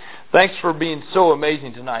 Thanks for being so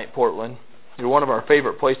amazing tonight, Portland. You're one of our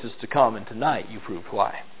favorite places to come, and tonight you proved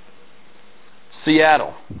why.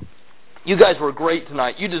 Seattle. You guys were great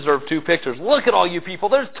tonight. You deserve 2 pictures. Look at all you people.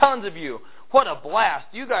 There's tons of you. What a blast.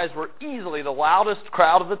 You guys were easily the loudest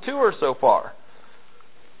crowd of the tour so far.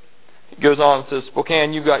 It goes on and says,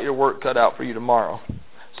 Spokane, you've got your work cut out for you tomorrow.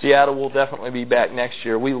 Seattle will definitely be back next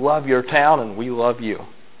year. We love your town, and we love you.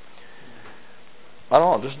 I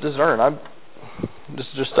don't know, just discern. This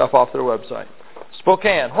is just stuff off their website.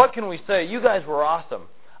 Spokane, what can we say? You guys were awesome.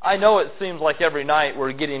 I know it seems like every night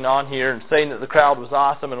we're getting on here and saying that the crowd was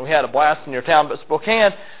awesome and we had a blast in your town, but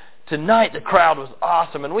Spokane, tonight the crowd was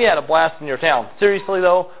awesome and we had a blast in your town. Seriously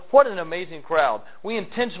though, what an amazing crowd. We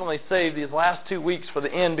intentionally saved these last 2 weeks for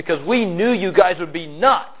the end because we knew you guys would be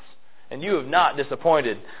nuts, and you have not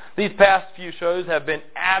disappointed. These past few shows have been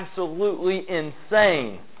absolutely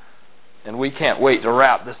insane, and we can't wait to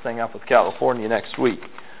wrap this thing up with California next week.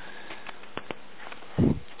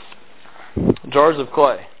 Jars of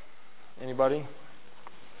Clay. Anybody?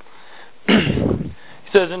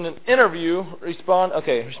 He says in an interview,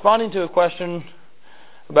 responding to a question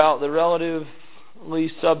about the relative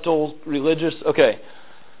subtle religious. Okay.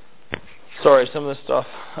 Sorry, some of this stuff.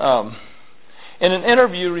 In an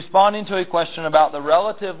interview responding to a question about the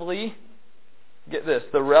relatively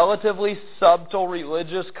subtle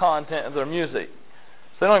religious content of their music.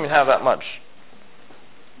 So they don't even have that much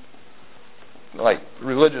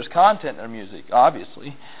religious content in their music,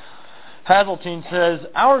 obviously. Hazeltine says,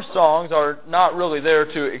 our songs are not really there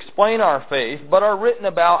to explain our faith, but are written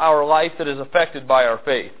about our life that is affected by our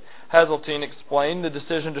faith. Hazeltine explained the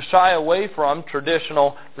decision to shy away from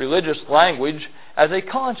traditional religious language as a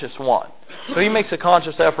conscious one. So he makes a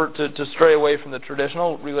conscious effort to stray away from the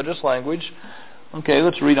traditional religious language. Okay,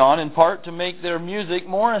 let's read on. In part, to make their music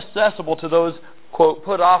more accessible to those, quote,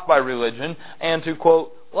 put off by religion, and to,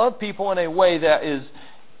 quote, love people in a way that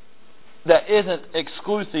isn't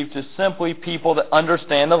exclusive to simply people that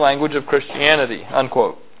understand the language of Christianity,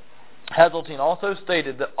 unquote. Hazeltine also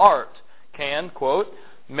stated that art can, quote,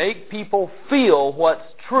 make people feel what's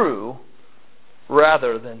true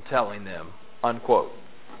rather than telling them, unquote.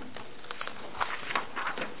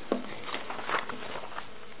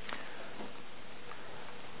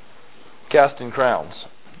 Casting Crowns.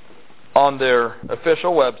 On their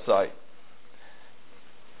official website,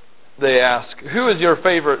 they ask, who is your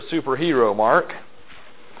favorite superhero, Mark?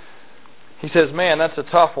 He says, man, that's a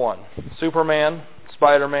tough one. Superman,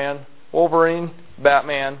 Spider-Man, Wolverine,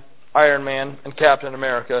 Batman, Iron Man, and Captain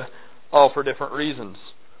America, all for different reasons.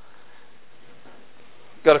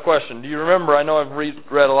 Got a question. Do you remember, I know I've read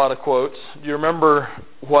a lot of quotes, do you remember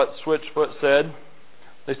what Switchfoot said?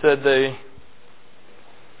 They said they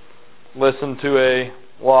listened to a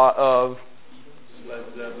lot of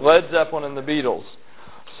Led Zeppelin and the Beatles.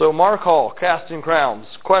 So Mark Hall, Casting Crowns.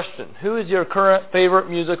 Question, who is your current favorite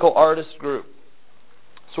musical artist group?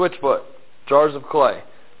 Switchfoot, Jars of Clay.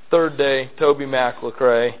 Third Day, Toby Mac,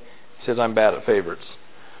 Lecrae. He says, I'm bad at favorites.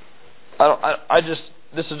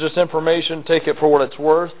 This is just information. Take it for what it's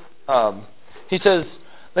worth. He says,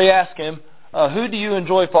 they ask him, who do you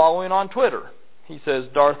enjoy following on Twitter? He says,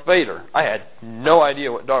 Darth Vader. I had no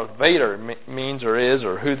idea what Darth Vader means or is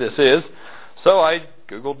or who this is. So I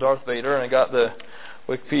Googled Darth Vader and I got the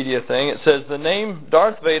Wikipedia thing. It says, the name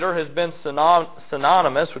Darth Vader has been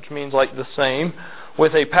synonymous, which means like the same,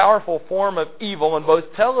 with a powerful form of evil in both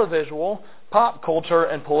televisual, pop culture,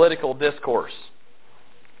 and political discourse.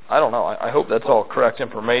 I don't know. I hope that's all correct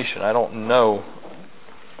information. I don't know.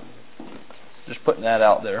 Just putting that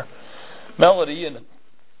out there. Melody,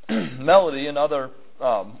 another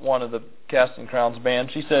one of the Casting Crowns band,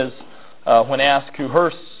 she says, when asked who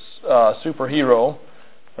her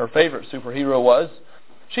favorite superhero was,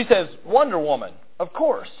 she says, Wonder Woman, of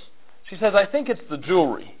course. She says, I think it's the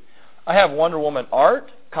jewelry. I have Wonder Woman art,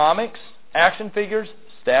 comics, action figures,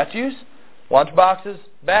 statues, lunchboxes,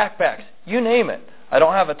 backpacks, you name it. I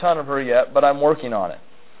don't have a ton of her yet, but I'm working on it.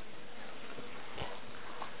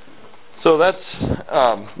 So that's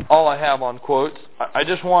all I have on quotes.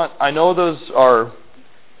 I know those are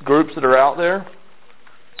groups that are out there.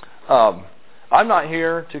 I'm not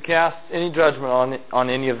here to cast any judgment on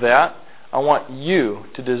any of that. I want you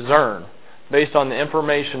to discern based on the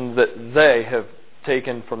information that they have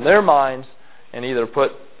taken from their minds and either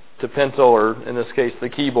put to pencil or, in this case, the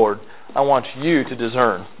keyboard. I want you to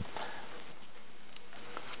discern.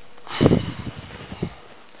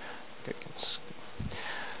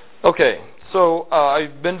 Okay, so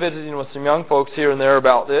I've been visiting with some young folks here and there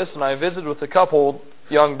about this, and I visited with a couple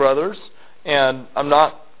young brothers, and I'm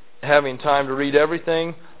not having time to read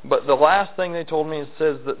everything, but the last thing they told me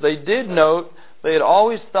says that they did note they had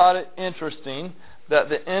always thought it interesting that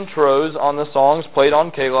the intros on the songs played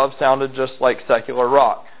on K-Love sounded just like secular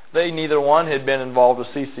rock. They, neither one, had been involved with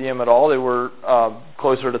CCM at all. They were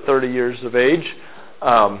closer to 30 years of age,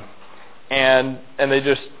 and they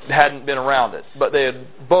just hadn't been around it. But they had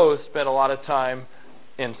both spent a lot of time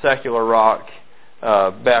in secular rock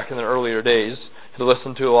back in the earlier days. Had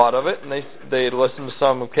listened to a lot of it, and they had listened to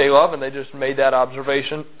some of K-Love, and they just made that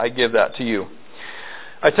observation. I give that to you.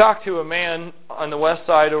 I talked to a man on the west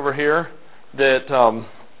side over here that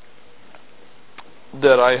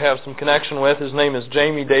I have some connection with. His name is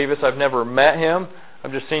Jamie Davis. I've never met him.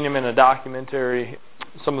 I've just seen him in a documentary,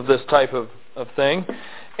 some of this type of thing.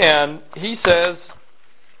 And he says,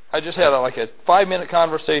 I just had a 5-minute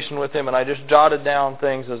conversation with him, and I just jotted down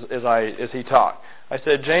things as he talked. I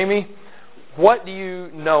said, Jamie, what do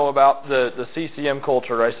you know about the CCM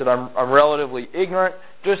culture? I said, I'm relatively ignorant.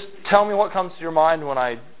 Just tell me what comes to your mind when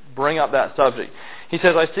I bring up that subject. He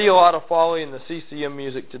says, I see a lot of folly in the CCM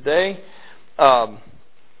music today.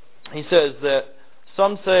 He says that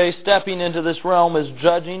some say stepping into this realm is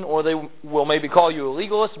judging, or they will maybe call you a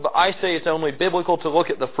legalist, but I say it's only biblical to look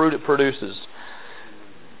at the fruit it produces.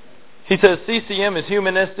 He says CCM is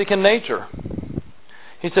humanistic in nature.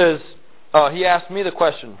 He says, he asked me the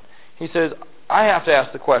question. He says, I have to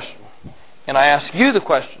ask the question. And I ask you the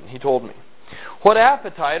question, he told me. What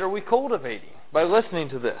appetite are we cultivating by listening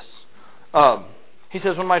to this? He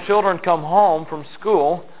says, when my children come home from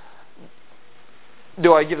school,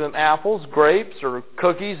 do I give them apples, grapes, or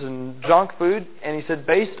cookies and junk food? And he said,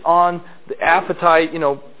 based on the appetite,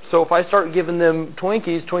 so if I start giving them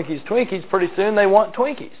Twinkies, pretty soon they want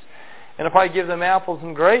Twinkies. And if I give them apples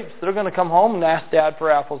and grapes, they're going to come home and ask Dad for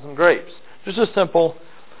apples and grapes. Just a simple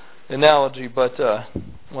analogy, but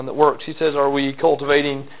one that works. He says, are we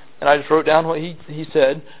cultivating, and I just wrote down what he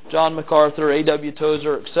said, John MacArthur, A.W.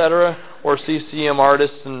 Tozer, etc., or CCM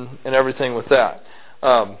artists and everything with that.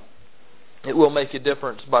 It will make a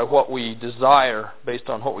difference by what we desire based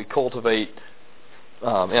on what we cultivate in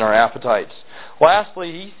our appetites.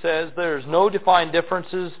 Lastly, he says there's no defined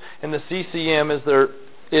differences in the CCM as there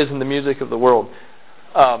is in the music of the world.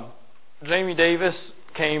 Jamie Davis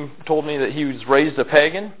told me that he was raised a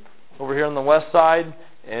pagan over here on the west side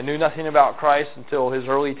and knew nothing about Christ until his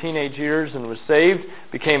early teenage years and was saved,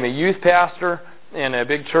 became a youth pastor in a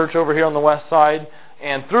big church over here on the west side,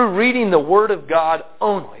 and through reading the Word of God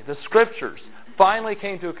only, the Scriptures, finally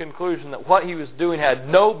came to a conclusion that what he was doing had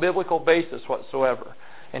no biblical basis whatsoever.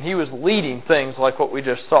 And he was leading things like what we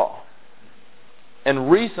just saw. And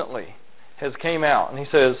recently has came out, and he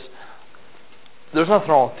says, there's nothing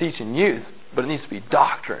wrong with teaching youth, but it needs to be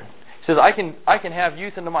doctrine. He says, I can have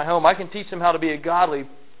youth into my home. I can teach them how to be a godly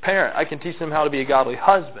parent. I can teach them how to be a godly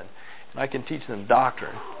husband. And I can teach them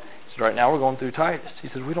doctrine. He said, right now we're going through Titus. He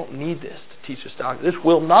says, we don't need this to teach us doctrine. This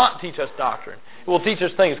will not teach us doctrine. It will teach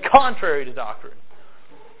us things contrary to doctrine.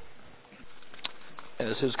 And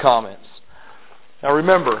it's his comments. Now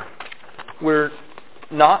remember, we're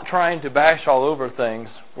not trying to bash all over things.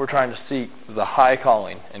 We're trying to seek the high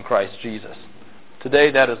calling in Christ Jesus. Today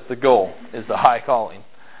that is the goal, is the high calling.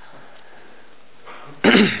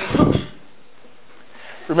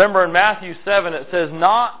 Remember in Matthew 7 it says,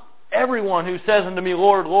 not everyone who says unto me,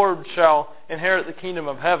 Lord, Lord, shall inherit the kingdom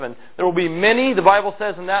of heaven. There will be many, the Bible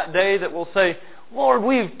says in that day, that will say, Lord,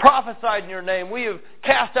 we've prophesied in your name. We have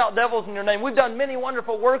cast out devils in your name. We've done many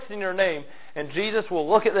wonderful works in your name. And Jesus will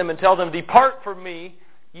look at them and tell them, depart from me,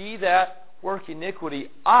 ye that work iniquity.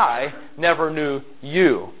 I never knew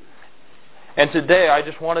you. And today I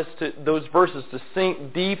just want those verses to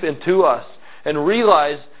sink deep into us and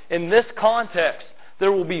realize in this context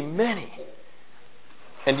there will be many.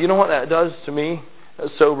 And you know what that does to me?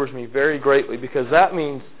 It sobers me very greatly, because that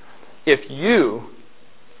means if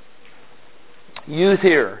youth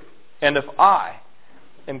here, and if I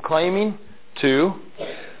am claiming to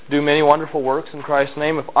do many wonderful works in Christ's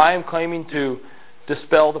name, if I am claiming to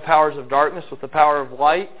dispel the powers of darkness with the power of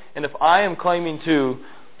light, and if I am claiming to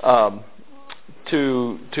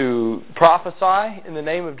prophesy in the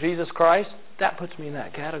name of Jesus Christ, that puts me in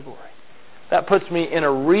that category. That puts me in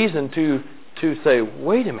a reason to say,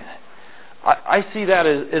 wait a minute. I see that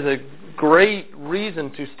as a great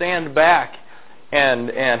reason to stand back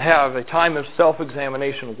and have a time of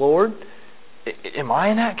self-examination. Lord, am I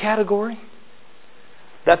in that category?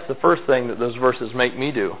 That's the first thing that those verses make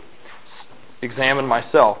me do. Examine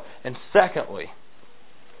myself. And secondly,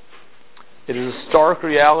 it is a stark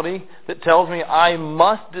reality that tells me I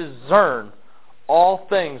must discern all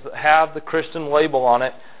things that have the Christian label on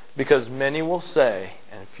it, because many will say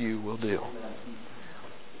and few will do.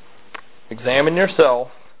 Examine yourself.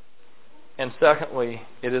 And secondly,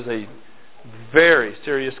 it is a very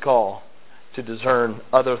serious call to discern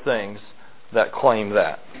other things that claim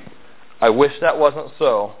that. I wish that wasn't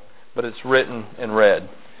so, but it's written and read.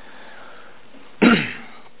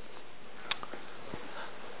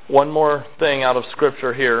 One more thing out of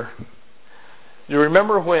Scripture here. You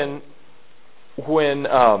remember when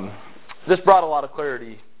this brought a lot of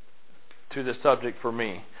clarity to this subject for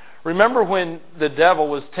me. Remember when the devil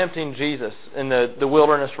was tempting Jesus in the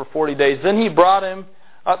wilderness for 40 days. Then he brought him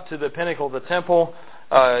up to the pinnacle of the temple.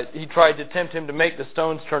 He tried to tempt him to make the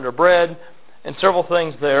stones turn to bread, and several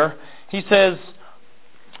things there. He says,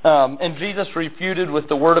 and Jesus refuted with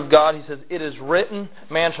the word of God. He says, it is written,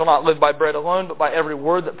 man shall not live by bread alone, but by every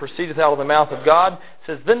word that proceedeth out of the mouth of God. It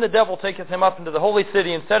says, then the devil taketh him up into the holy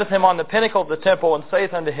city, and setteth him on the pinnacle of the temple, and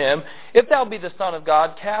saith unto him, if thou be the Son of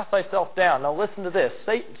God, cast thyself down. Now listen to this.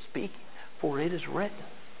 Satan speaking, for it is written.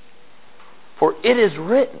 For it is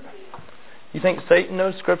written. You think Satan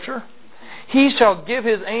knows Scripture? He shall give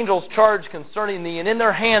his angels charge concerning thee, and in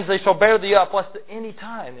their hands they shall bear thee up, lest at any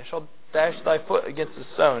time they shall dash thy foot against a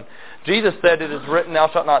stone. Jesus said, it is written, thou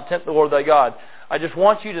shalt not tempt the Lord thy God. I just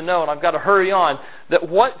want you to know, and I've got to hurry on, that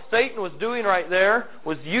what Satan was doing right there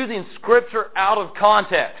was using Scripture out of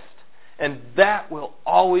context. And that will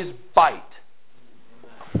always bite.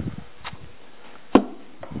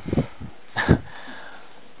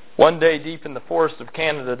 One day deep in the forest of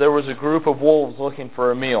Canada, there was a group of wolves looking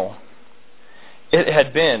for a meal. It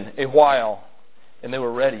had been a while, and they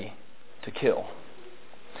were ready to kill.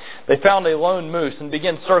 They found a lone moose and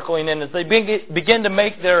began circling in. As they began to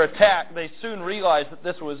make their attack, they soon realized that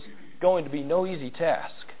this was going to be no easy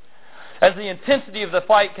task. As the intensity of the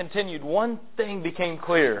fight continued, one thing became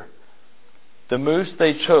clear. The moose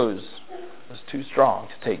they chose was too strong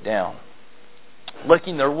to take down.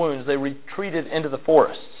 Licking their wounds, they retreated into the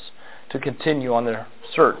forests to continue on their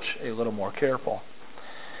search a little more careful.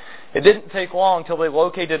 It didn't take long till they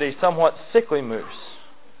located a somewhat sickly moose.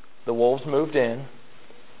 The wolves moved in,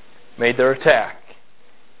 made their attack,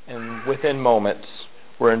 and within moments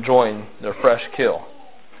were enjoying their fresh kill.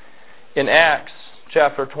 In Acts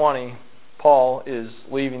chapter 20, Paul is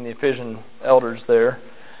leaving the Ephesian elders there,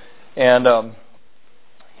 and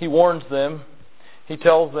he warns them, he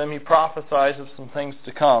tells them, he prophesies of some things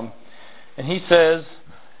to come. And he says,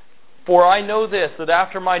 "For I know this, that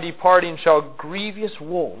after my departing shall grievous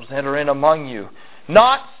wolves enter in among you,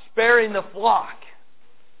 not sparing the flock."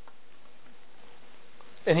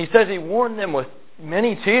 And he says he warned them with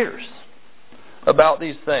many tears about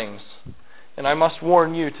these things. And I must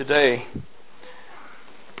warn you today,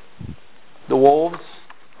 the wolves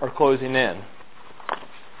are closing in.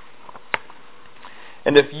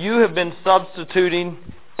 And if you have been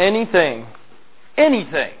substituting anything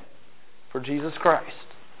for Jesus Christ,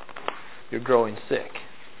 you're growing sick.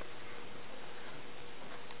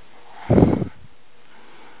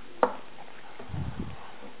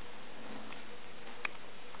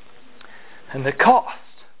 And the cost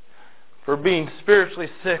for being spiritually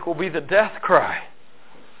sick will be the death cry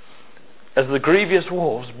as the grievous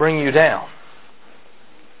wolves bring you down.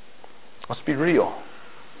 Let's be real.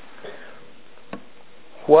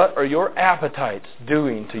 What are your appetites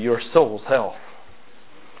doing to your soul's health?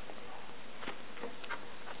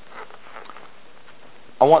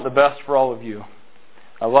 I want the best for all of you.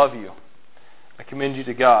 I love you. I commend you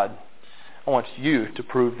to God. I want you to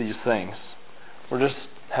prove these things. We'll just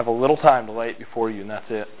have a little time to lay it before you, and that's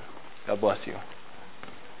it. God bless you.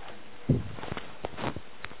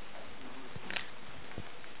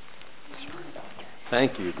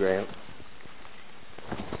 Thank you, Grant.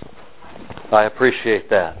 I appreciate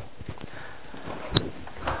that.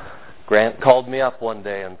 Grant called me up one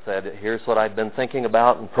day and said, "Here's what I've been thinking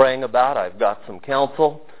about and praying about. I've got some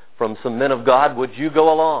counsel from some men of God. Would you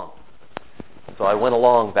go along?" So I went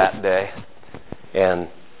along that day, and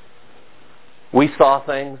we saw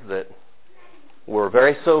things that were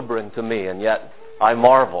very sobering to me, and yet I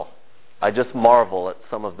just marvel at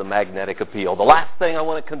some of the magnetic appeal. The last thing I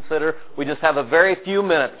want to consider, we just have a very few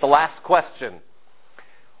minutes, the last question.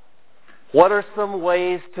 What are some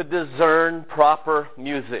ways to discern proper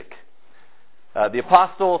music? The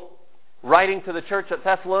apostle, writing to the church at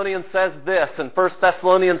Thessalonians, says this in 1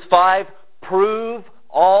 Thessalonians 5, "Prove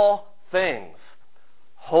all things.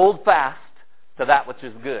 Hold fast to that which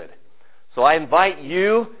is good." So I invite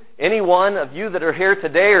you, any one of you that are here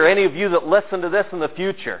today, or any of you that listen to this in the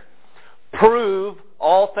future, prove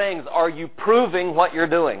all things. Are you proving what you're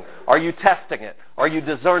doing? Are you testing it? Are you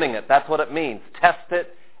discerning it? That's what it means. Test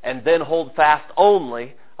it and then hold fast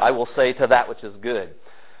only, I will say, to that which is good.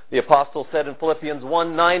 The apostle said in Philippians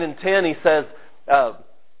 1, 9 and 10, he says,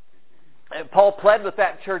 Paul pled with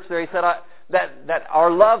that church there. He said that our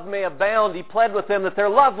love may abound. He pled with them that their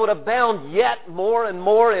love would abound yet more and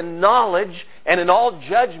more in knowledge and in all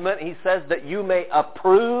judgment. He says that you may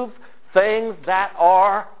approve things that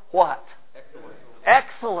are what?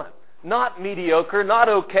 Excellent. Not mediocre, not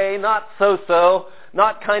okay, not so-so,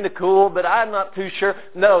 not kind of cool, but I'm not too sure.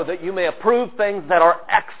 No, that you may approve things that are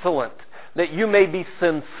excellent, that you may be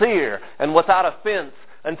sincere and without offense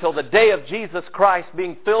until the day of Jesus Christ,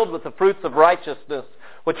 being filled with the fruits of righteousness,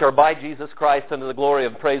 which are by Jesus Christ unto the glory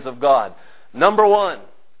and praise of God. Number one,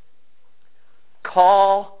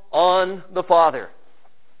 call on the Father.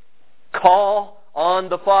 Call on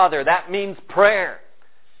the Father. That means prayer.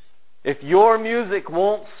 If your music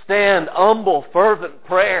won't stand humble, fervent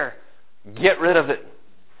prayer, get rid of it.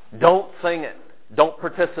 Don't sing it. Don't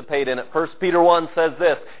participate in it. 1 Peter 1 says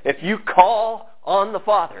this, "If you call on the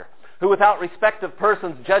Father, who without respect of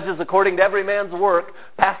persons judges according to every man's work,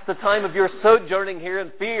 pass the time of your sojourning here in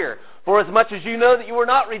fear. For as much as you know that you were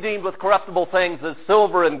not redeemed with corruptible things as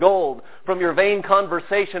silver and gold from your vain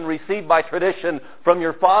conversation received by tradition from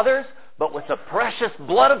your fathers, but with the precious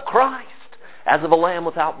blood of Christ, as of a lamb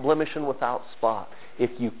without blemish and without spot.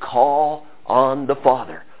 If you call on the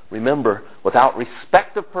Father, remember, without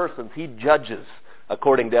respect of persons, He judges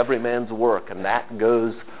according to every man's work. And that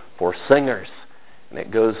goes for singers, and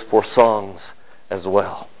it goes for songs as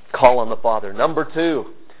well. Call on the Father. Number 2,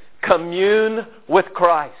 commune with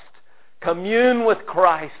Christ. Commune with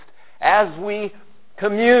Christ as we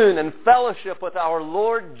commune and fellowship with our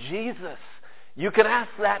Lord Jesus. You can ask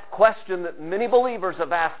that question that many believers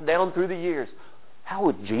have asked down through the years. How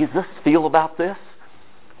would Jesus feel about this?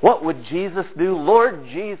 What would Jesus do? Lord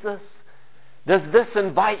Jesus, does this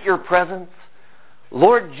invite your presence?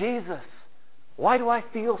 Lord Jesus, why do I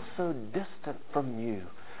feel so distant from you?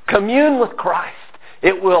 Commune with Christ.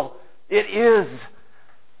 It is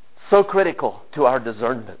so critical to our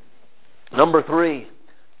discernment. Number 3,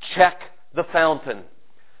 check the fountain.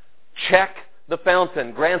 Check the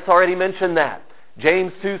fountain. Grant's already mentioned that.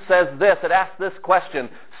 James 2 says this. It asks this question,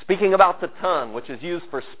 speaking about the tongue, which is used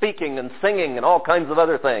for speaking and singing and all kinds of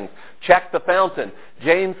other things. Check the fountain.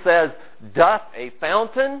 James says, doth a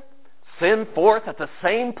fountain send forth at the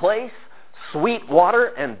same place sweet water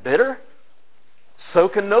and bitter? So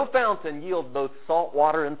can no fountain yield both salt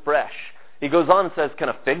water and fresh. He goes on and says, can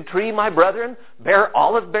a fig tree, my brethren, bear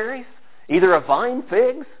olive berries? Either a vine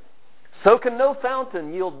figs? So can no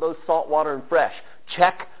fountain yield both salt water and fresh.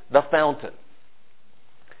 Check the fountain.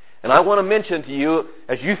 And I want to mention to you,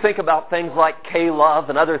 as you think about things like K-Love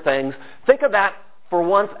and other things, think of that for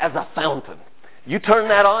once as a fountain. You turn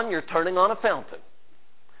that on, you're turning on a fountain.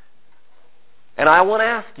 And I want to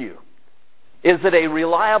ask you, is it a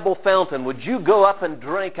reliable fountain? Would you go up and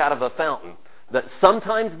drink out of a fountain that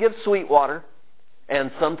sometimes gives sweet water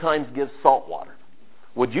and sometimes gives salt water?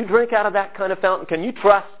 Would you drink out of that kind of fountain? Can you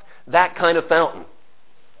trust that kind of fountain?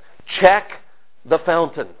 Check the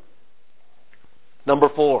fountain. Number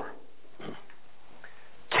 4,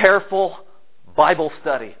 careful Bible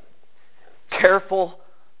study. Careful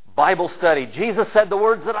Bible study. Jesus said, the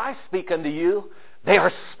words that I speak unto you, they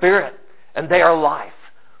are spirit and they are life.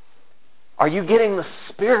 Are you getting the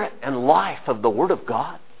spirit and life of the Word of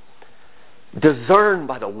God? Discern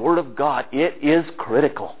by the Word of God. It is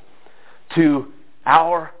critical to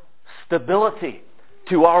our stability,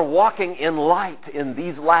 to our walking in light in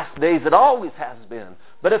these last days. It always has been.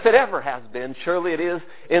 But if it ever has been, surely it is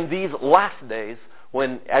in these last days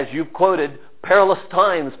when, as you've quoted, perilous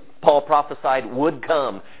times, Paul prophesied, would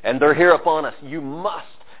come. And they're here upon us. You must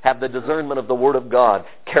have the discernment of the Word of God.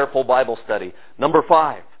 Careful Bible study. Number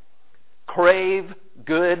 5, crave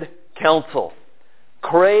good counsel.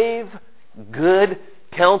 Crave good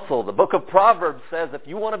counsel. The book of Proverbs says, if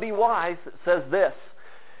you want to be wise, it says this: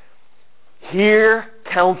 hear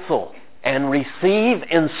counsel and receive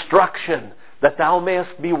instruction, that thou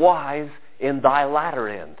mayest be wise in thy latter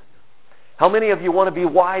end. How many of you want to be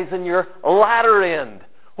wise in your latter end?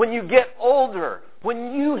 When you get older,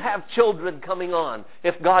 when you have children coming on,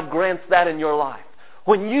 if God grants that in your life,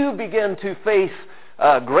 when you begin to face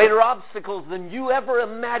greater obstacles than you ever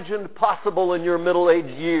imagined possible in your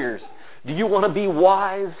middle-aged years, do you want to be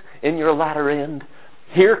wise in your latter end?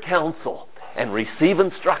 Hear counsel and receive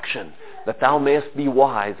instruction, that thou mayest be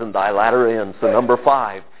wise in thy latter end. So number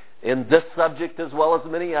 5, in this subject as well as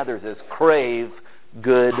many others, is crave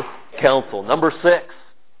good counsel. Number 6,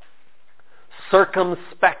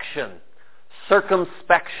 circumspection.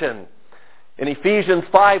 Circumspection. In Ephesians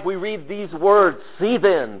 5, we read these words: see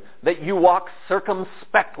then that you walk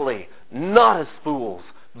circumspectly, not as fools,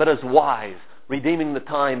 but as wise, redeeming the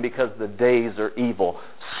time, because the days are evil.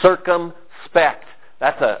 Circumspect.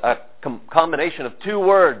 That's a combination of 2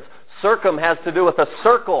 words. Circum has to do with a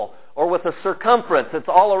circle or with a circumference. It's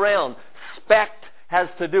all around. Spect has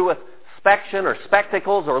to do with spection or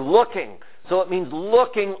spectacles or looking. So it means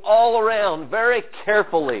looking all around very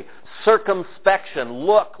carefully. Circumspection.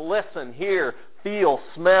 Look, listen, hear, feel,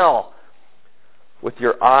 smell with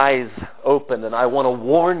your eyes open. And I want to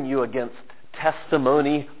warn you against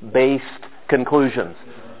testimony-based conclusions.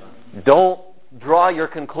 Don't draw your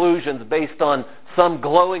conclusions based on some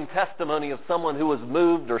glowing testimony of someone who was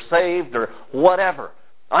moved or saved or whatever.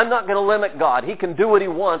 I'm not going to limit God. He can do what He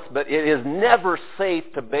wants, but it is never safe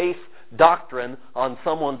to base doctrine on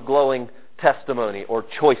someone's glowing testimony or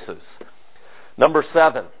choices. Number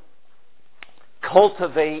 7,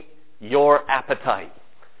 cultivate your appetite.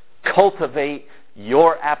 Cultivate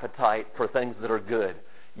your appetite for things that are good.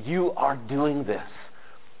 You are doing this.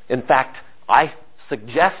 In fact, I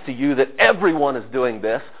suggest to you that everyone is doing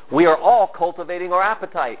this. We are all cultivating our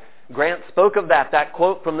appetite. Grant spoke of that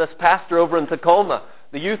quote from this pastor over in Tacoma,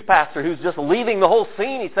 the youth pastor who's just leaving the whole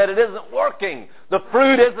scene. He said, it isn't working. The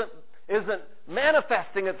fruit isn't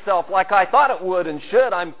manifesting itself like I thought it would and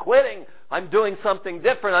should. I'm quitting. I'm doing something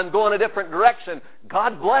different. I'm going a different direction.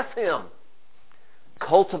 God bless him.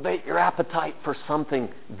 Cultivate your appetite for something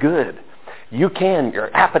good.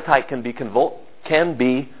 Your appetite can be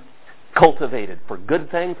cultivated for good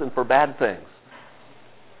things and for bad things.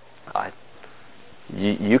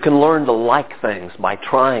 You can learn to like things by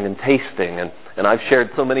trying and tasting. And I've shared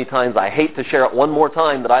so many times, I hate to share it one more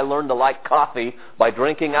time, that I learned to like coffee by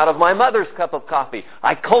drinking out of my mother's cup of coffee.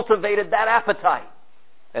 I cultivated that appetite.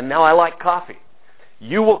 And now I like coffee.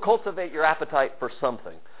 You will cultivate your appetite for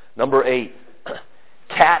something. Number 8,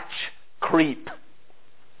 catch creep.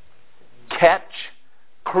 Catch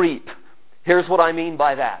creep. Here's what I mean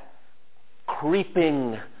by that.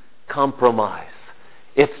 Creeping compromise.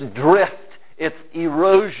 It's drift. It's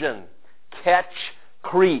erosion. Catch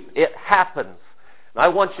creep. It happens. I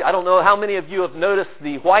don't know how many of you have noticed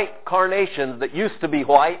the white carnations that used to be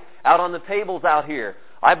white out on the tables out here.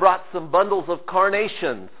 I brought some bundles of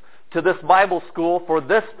carnations to this Bible school for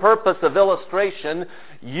this purpose of illustration.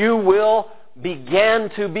 You will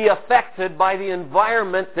begin to be affected by the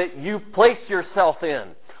environment that you place yourself in.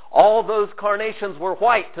 All those carnations were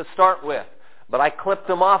white to start with, but I clipped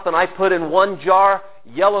them off and I put in one jar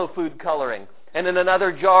yellow food coloring, and in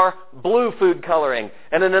another jar blue food coloring,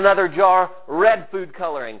 and in another jar red food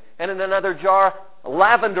coloring, and in another jar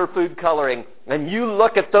lavender food coloring. And you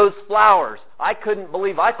look at those flowers. I couldn't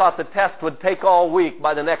believe, I thought the test would take all week.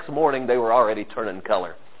 By the next morning they were already turning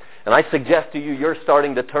color. And I suggest to you, you're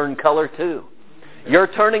starting to turn color too. You're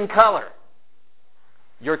turning color.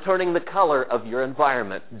 You're turning the color of your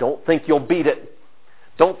environment. Don't think you'll beat it.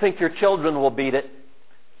 Don't think your children will beat it.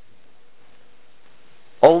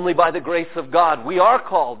 Only by the grace of God. We are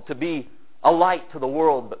called to be a light to the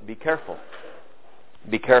world, but be careful.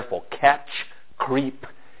 Be careful. Catch creep.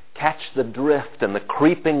 Catch the drift and the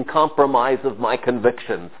creeping compromise of my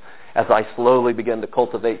convictions as I slowly begin to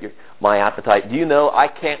cultivate my appetite. Do you know, I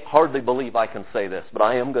can't hardly believe I can say this, but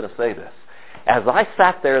I am going to say this. As I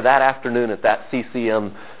sat there that afternoon at that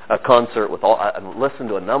CCM concert and listened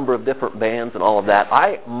to a number of different bands and all of that,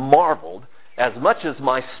 I marveled, as much as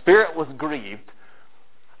my spirit was grieved.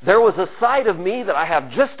 There was a side of me that I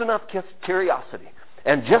have just enough curiosity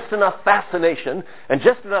and just enough fascination and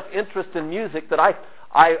just enough interest in music that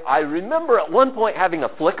I remember at one point having a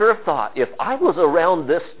flicker of thought, if I was around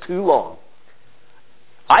this too long,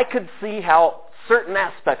 I could see how certain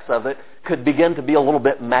aspects of it could begin to be a little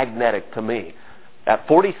bit magnetic to me. At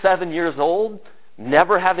 47 years old,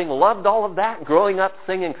 never having loved all of that, growing up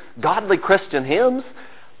singing godly Christian hymns,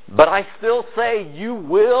 but I still say you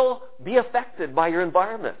will be affected by your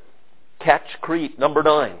environment. Catch creep. Number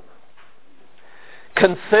 9.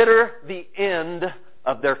 Consider the end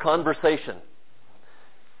of their conversation.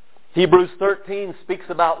 Hebrews 13 speaks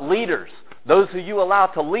about leaders, those who you allow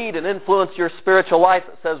to lead and influence your spiritual life.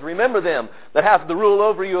 It says, remember them that have the rule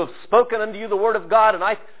over you have spoken unto you the word of God. And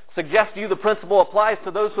I suggest to you the principle applies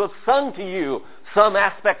to those who have sung to you some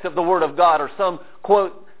aspect of the word of God or some,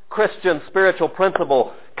 quote, Christian spiritual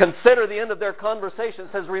principle. Consider the end of their conversation. It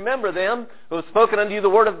says, remember them who have spoken unto you the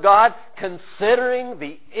word of God, considering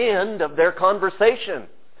the end of their conversation.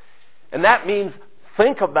 And that means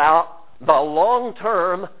think about the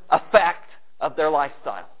long-term effect of their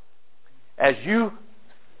lifestyle. As you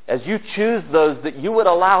choose those that you would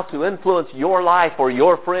allow to influence your life or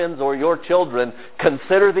your friends or your children,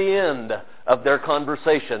 consider the end of their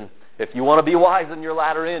conversation. If you want to be wise in your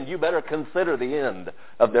latter end, you better consider the end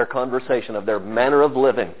of their conversation, of their manner of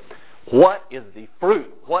living. What is the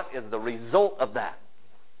fruit? What is the result of that?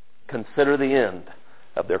 Consider the end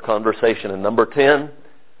of their conversation. And number 10,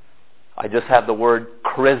 I just have the word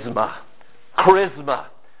charisma. Charisma.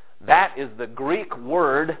 That is the Greek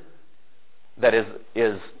word that is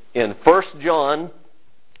in 1 John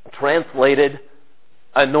translated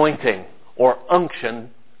anointing or unction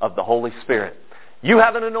of the Holy Spirit. You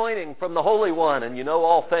have an anointing from the Holy One, and you know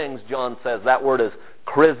all things, John says. That word is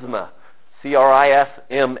charisma,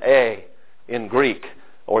 C-R-I-S-M-A in Greek,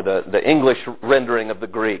 or the English rendering of the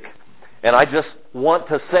Greek. And I just want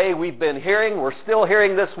to say we're still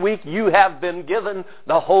hearing this week, you have been given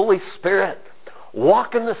the Holy Spirit.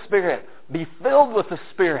 Walk in the Spirit. Be filled with the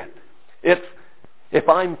Spirit. If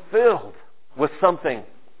I'm filled with something,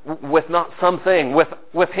 with not something,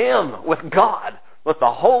 with Him, with God, with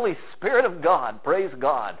the Holy Spirit of God, praise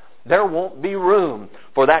God, there won't be room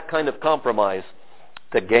for that kind of compromise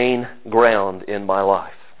to gain ground in my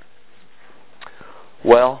life.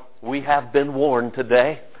 Well, we have been warned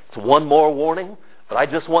today. It's one more warning, but I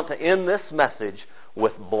just want to end this message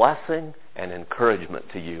with blessing and encouragement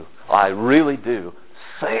to you. I really do.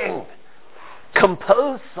 Sing.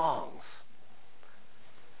 Compose songs.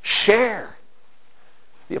 Share.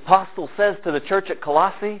 The apostle says to the church at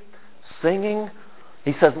Colossae, singing,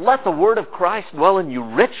 he says, let the word of Christ dwell in you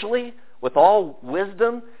richly with all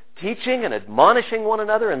wisdom, teaching and admonishing one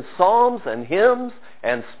another in psalms and hymns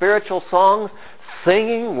and spiritual songs,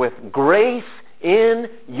 singing with grace in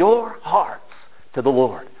your hearts to the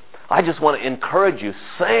Lord. I just want to encourage you,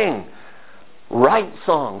 sing, write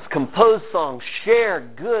songs, compose songs, share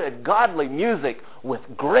good, godly music with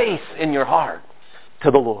grace in your heart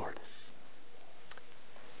to the Lord.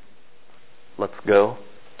 Let's go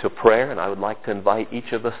to prayer, and I would like to invite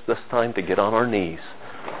each of us this time to get on our knees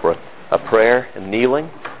for a prayer and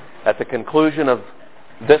kneeling. At the conclusion of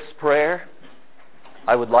this prayer,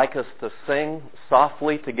 I would like us to sing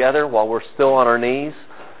softly together while we're still on our knees,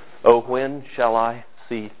 "Oh, when shall I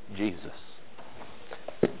see Jesus?"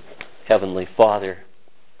 Heavenly Father,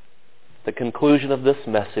 at the conclusion of this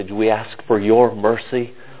message, we ask for your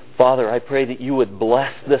mercy. Father, I pray that you would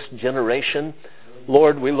bless this generation.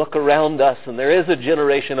 Lord, we look around us, and there is a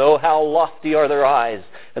generation, oh, how lofty are their eyes,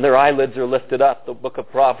 and their eyelids are lifted up, the book of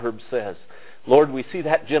Proverbs says. Lord, we see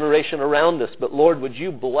that generation around us, but Lord, would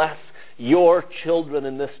you bless your children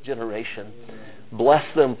in this generation? Bless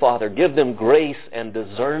them, Father. Give them grace and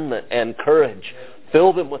discernment and courage.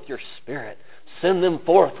 Fill them with your Spirit. Send them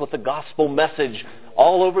forth with the gospel message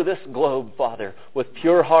all over this globe, Father, with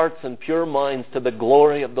pure hearts and pure minds to the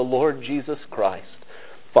glory of the Lord Jesus Christ.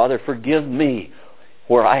 Father, forgive me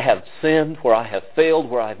where I have sinned, where I have failed,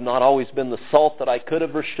 where I have not always been the salt that I could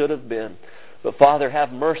have or should have been. But Father,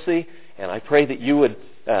 have mercy, and I pray that you would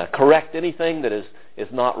correct anything that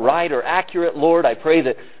is not right or accurate, Lord. I pray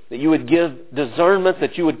that you would give discernment,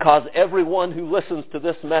 that you would cause everyone who listens to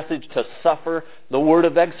this message to suffer the word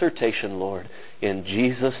of exhortation, Lord. In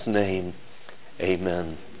Jesus' name,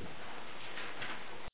 amen.